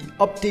to be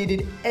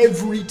updated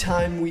every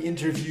time we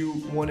interview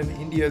one of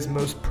India's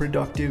most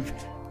productive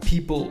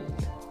people.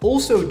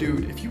 Also,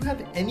 dude, if you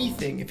have any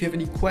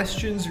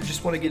questions or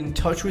just want to get in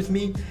touch with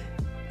me,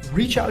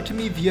 reach out to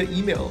me via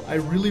email. I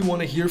really want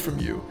to hear from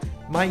you.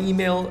 My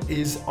email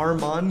is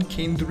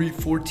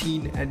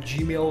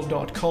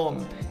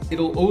armankendry14@gmail.com.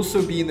 It'll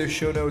also be in the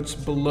show notes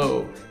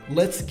below.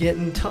 Let's get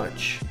in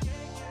touch.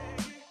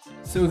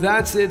 So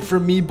that's it for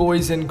me,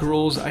 boys and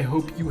girls. I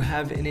hope you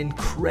have an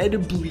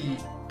incredibly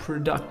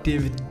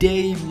productive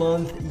day,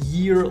 month,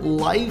 year,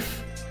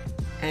 life,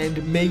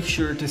 and make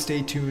sure to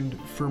stay tuned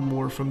for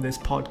more from this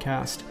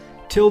podcast.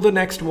 Till the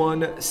next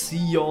one, see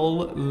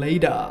y'all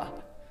later.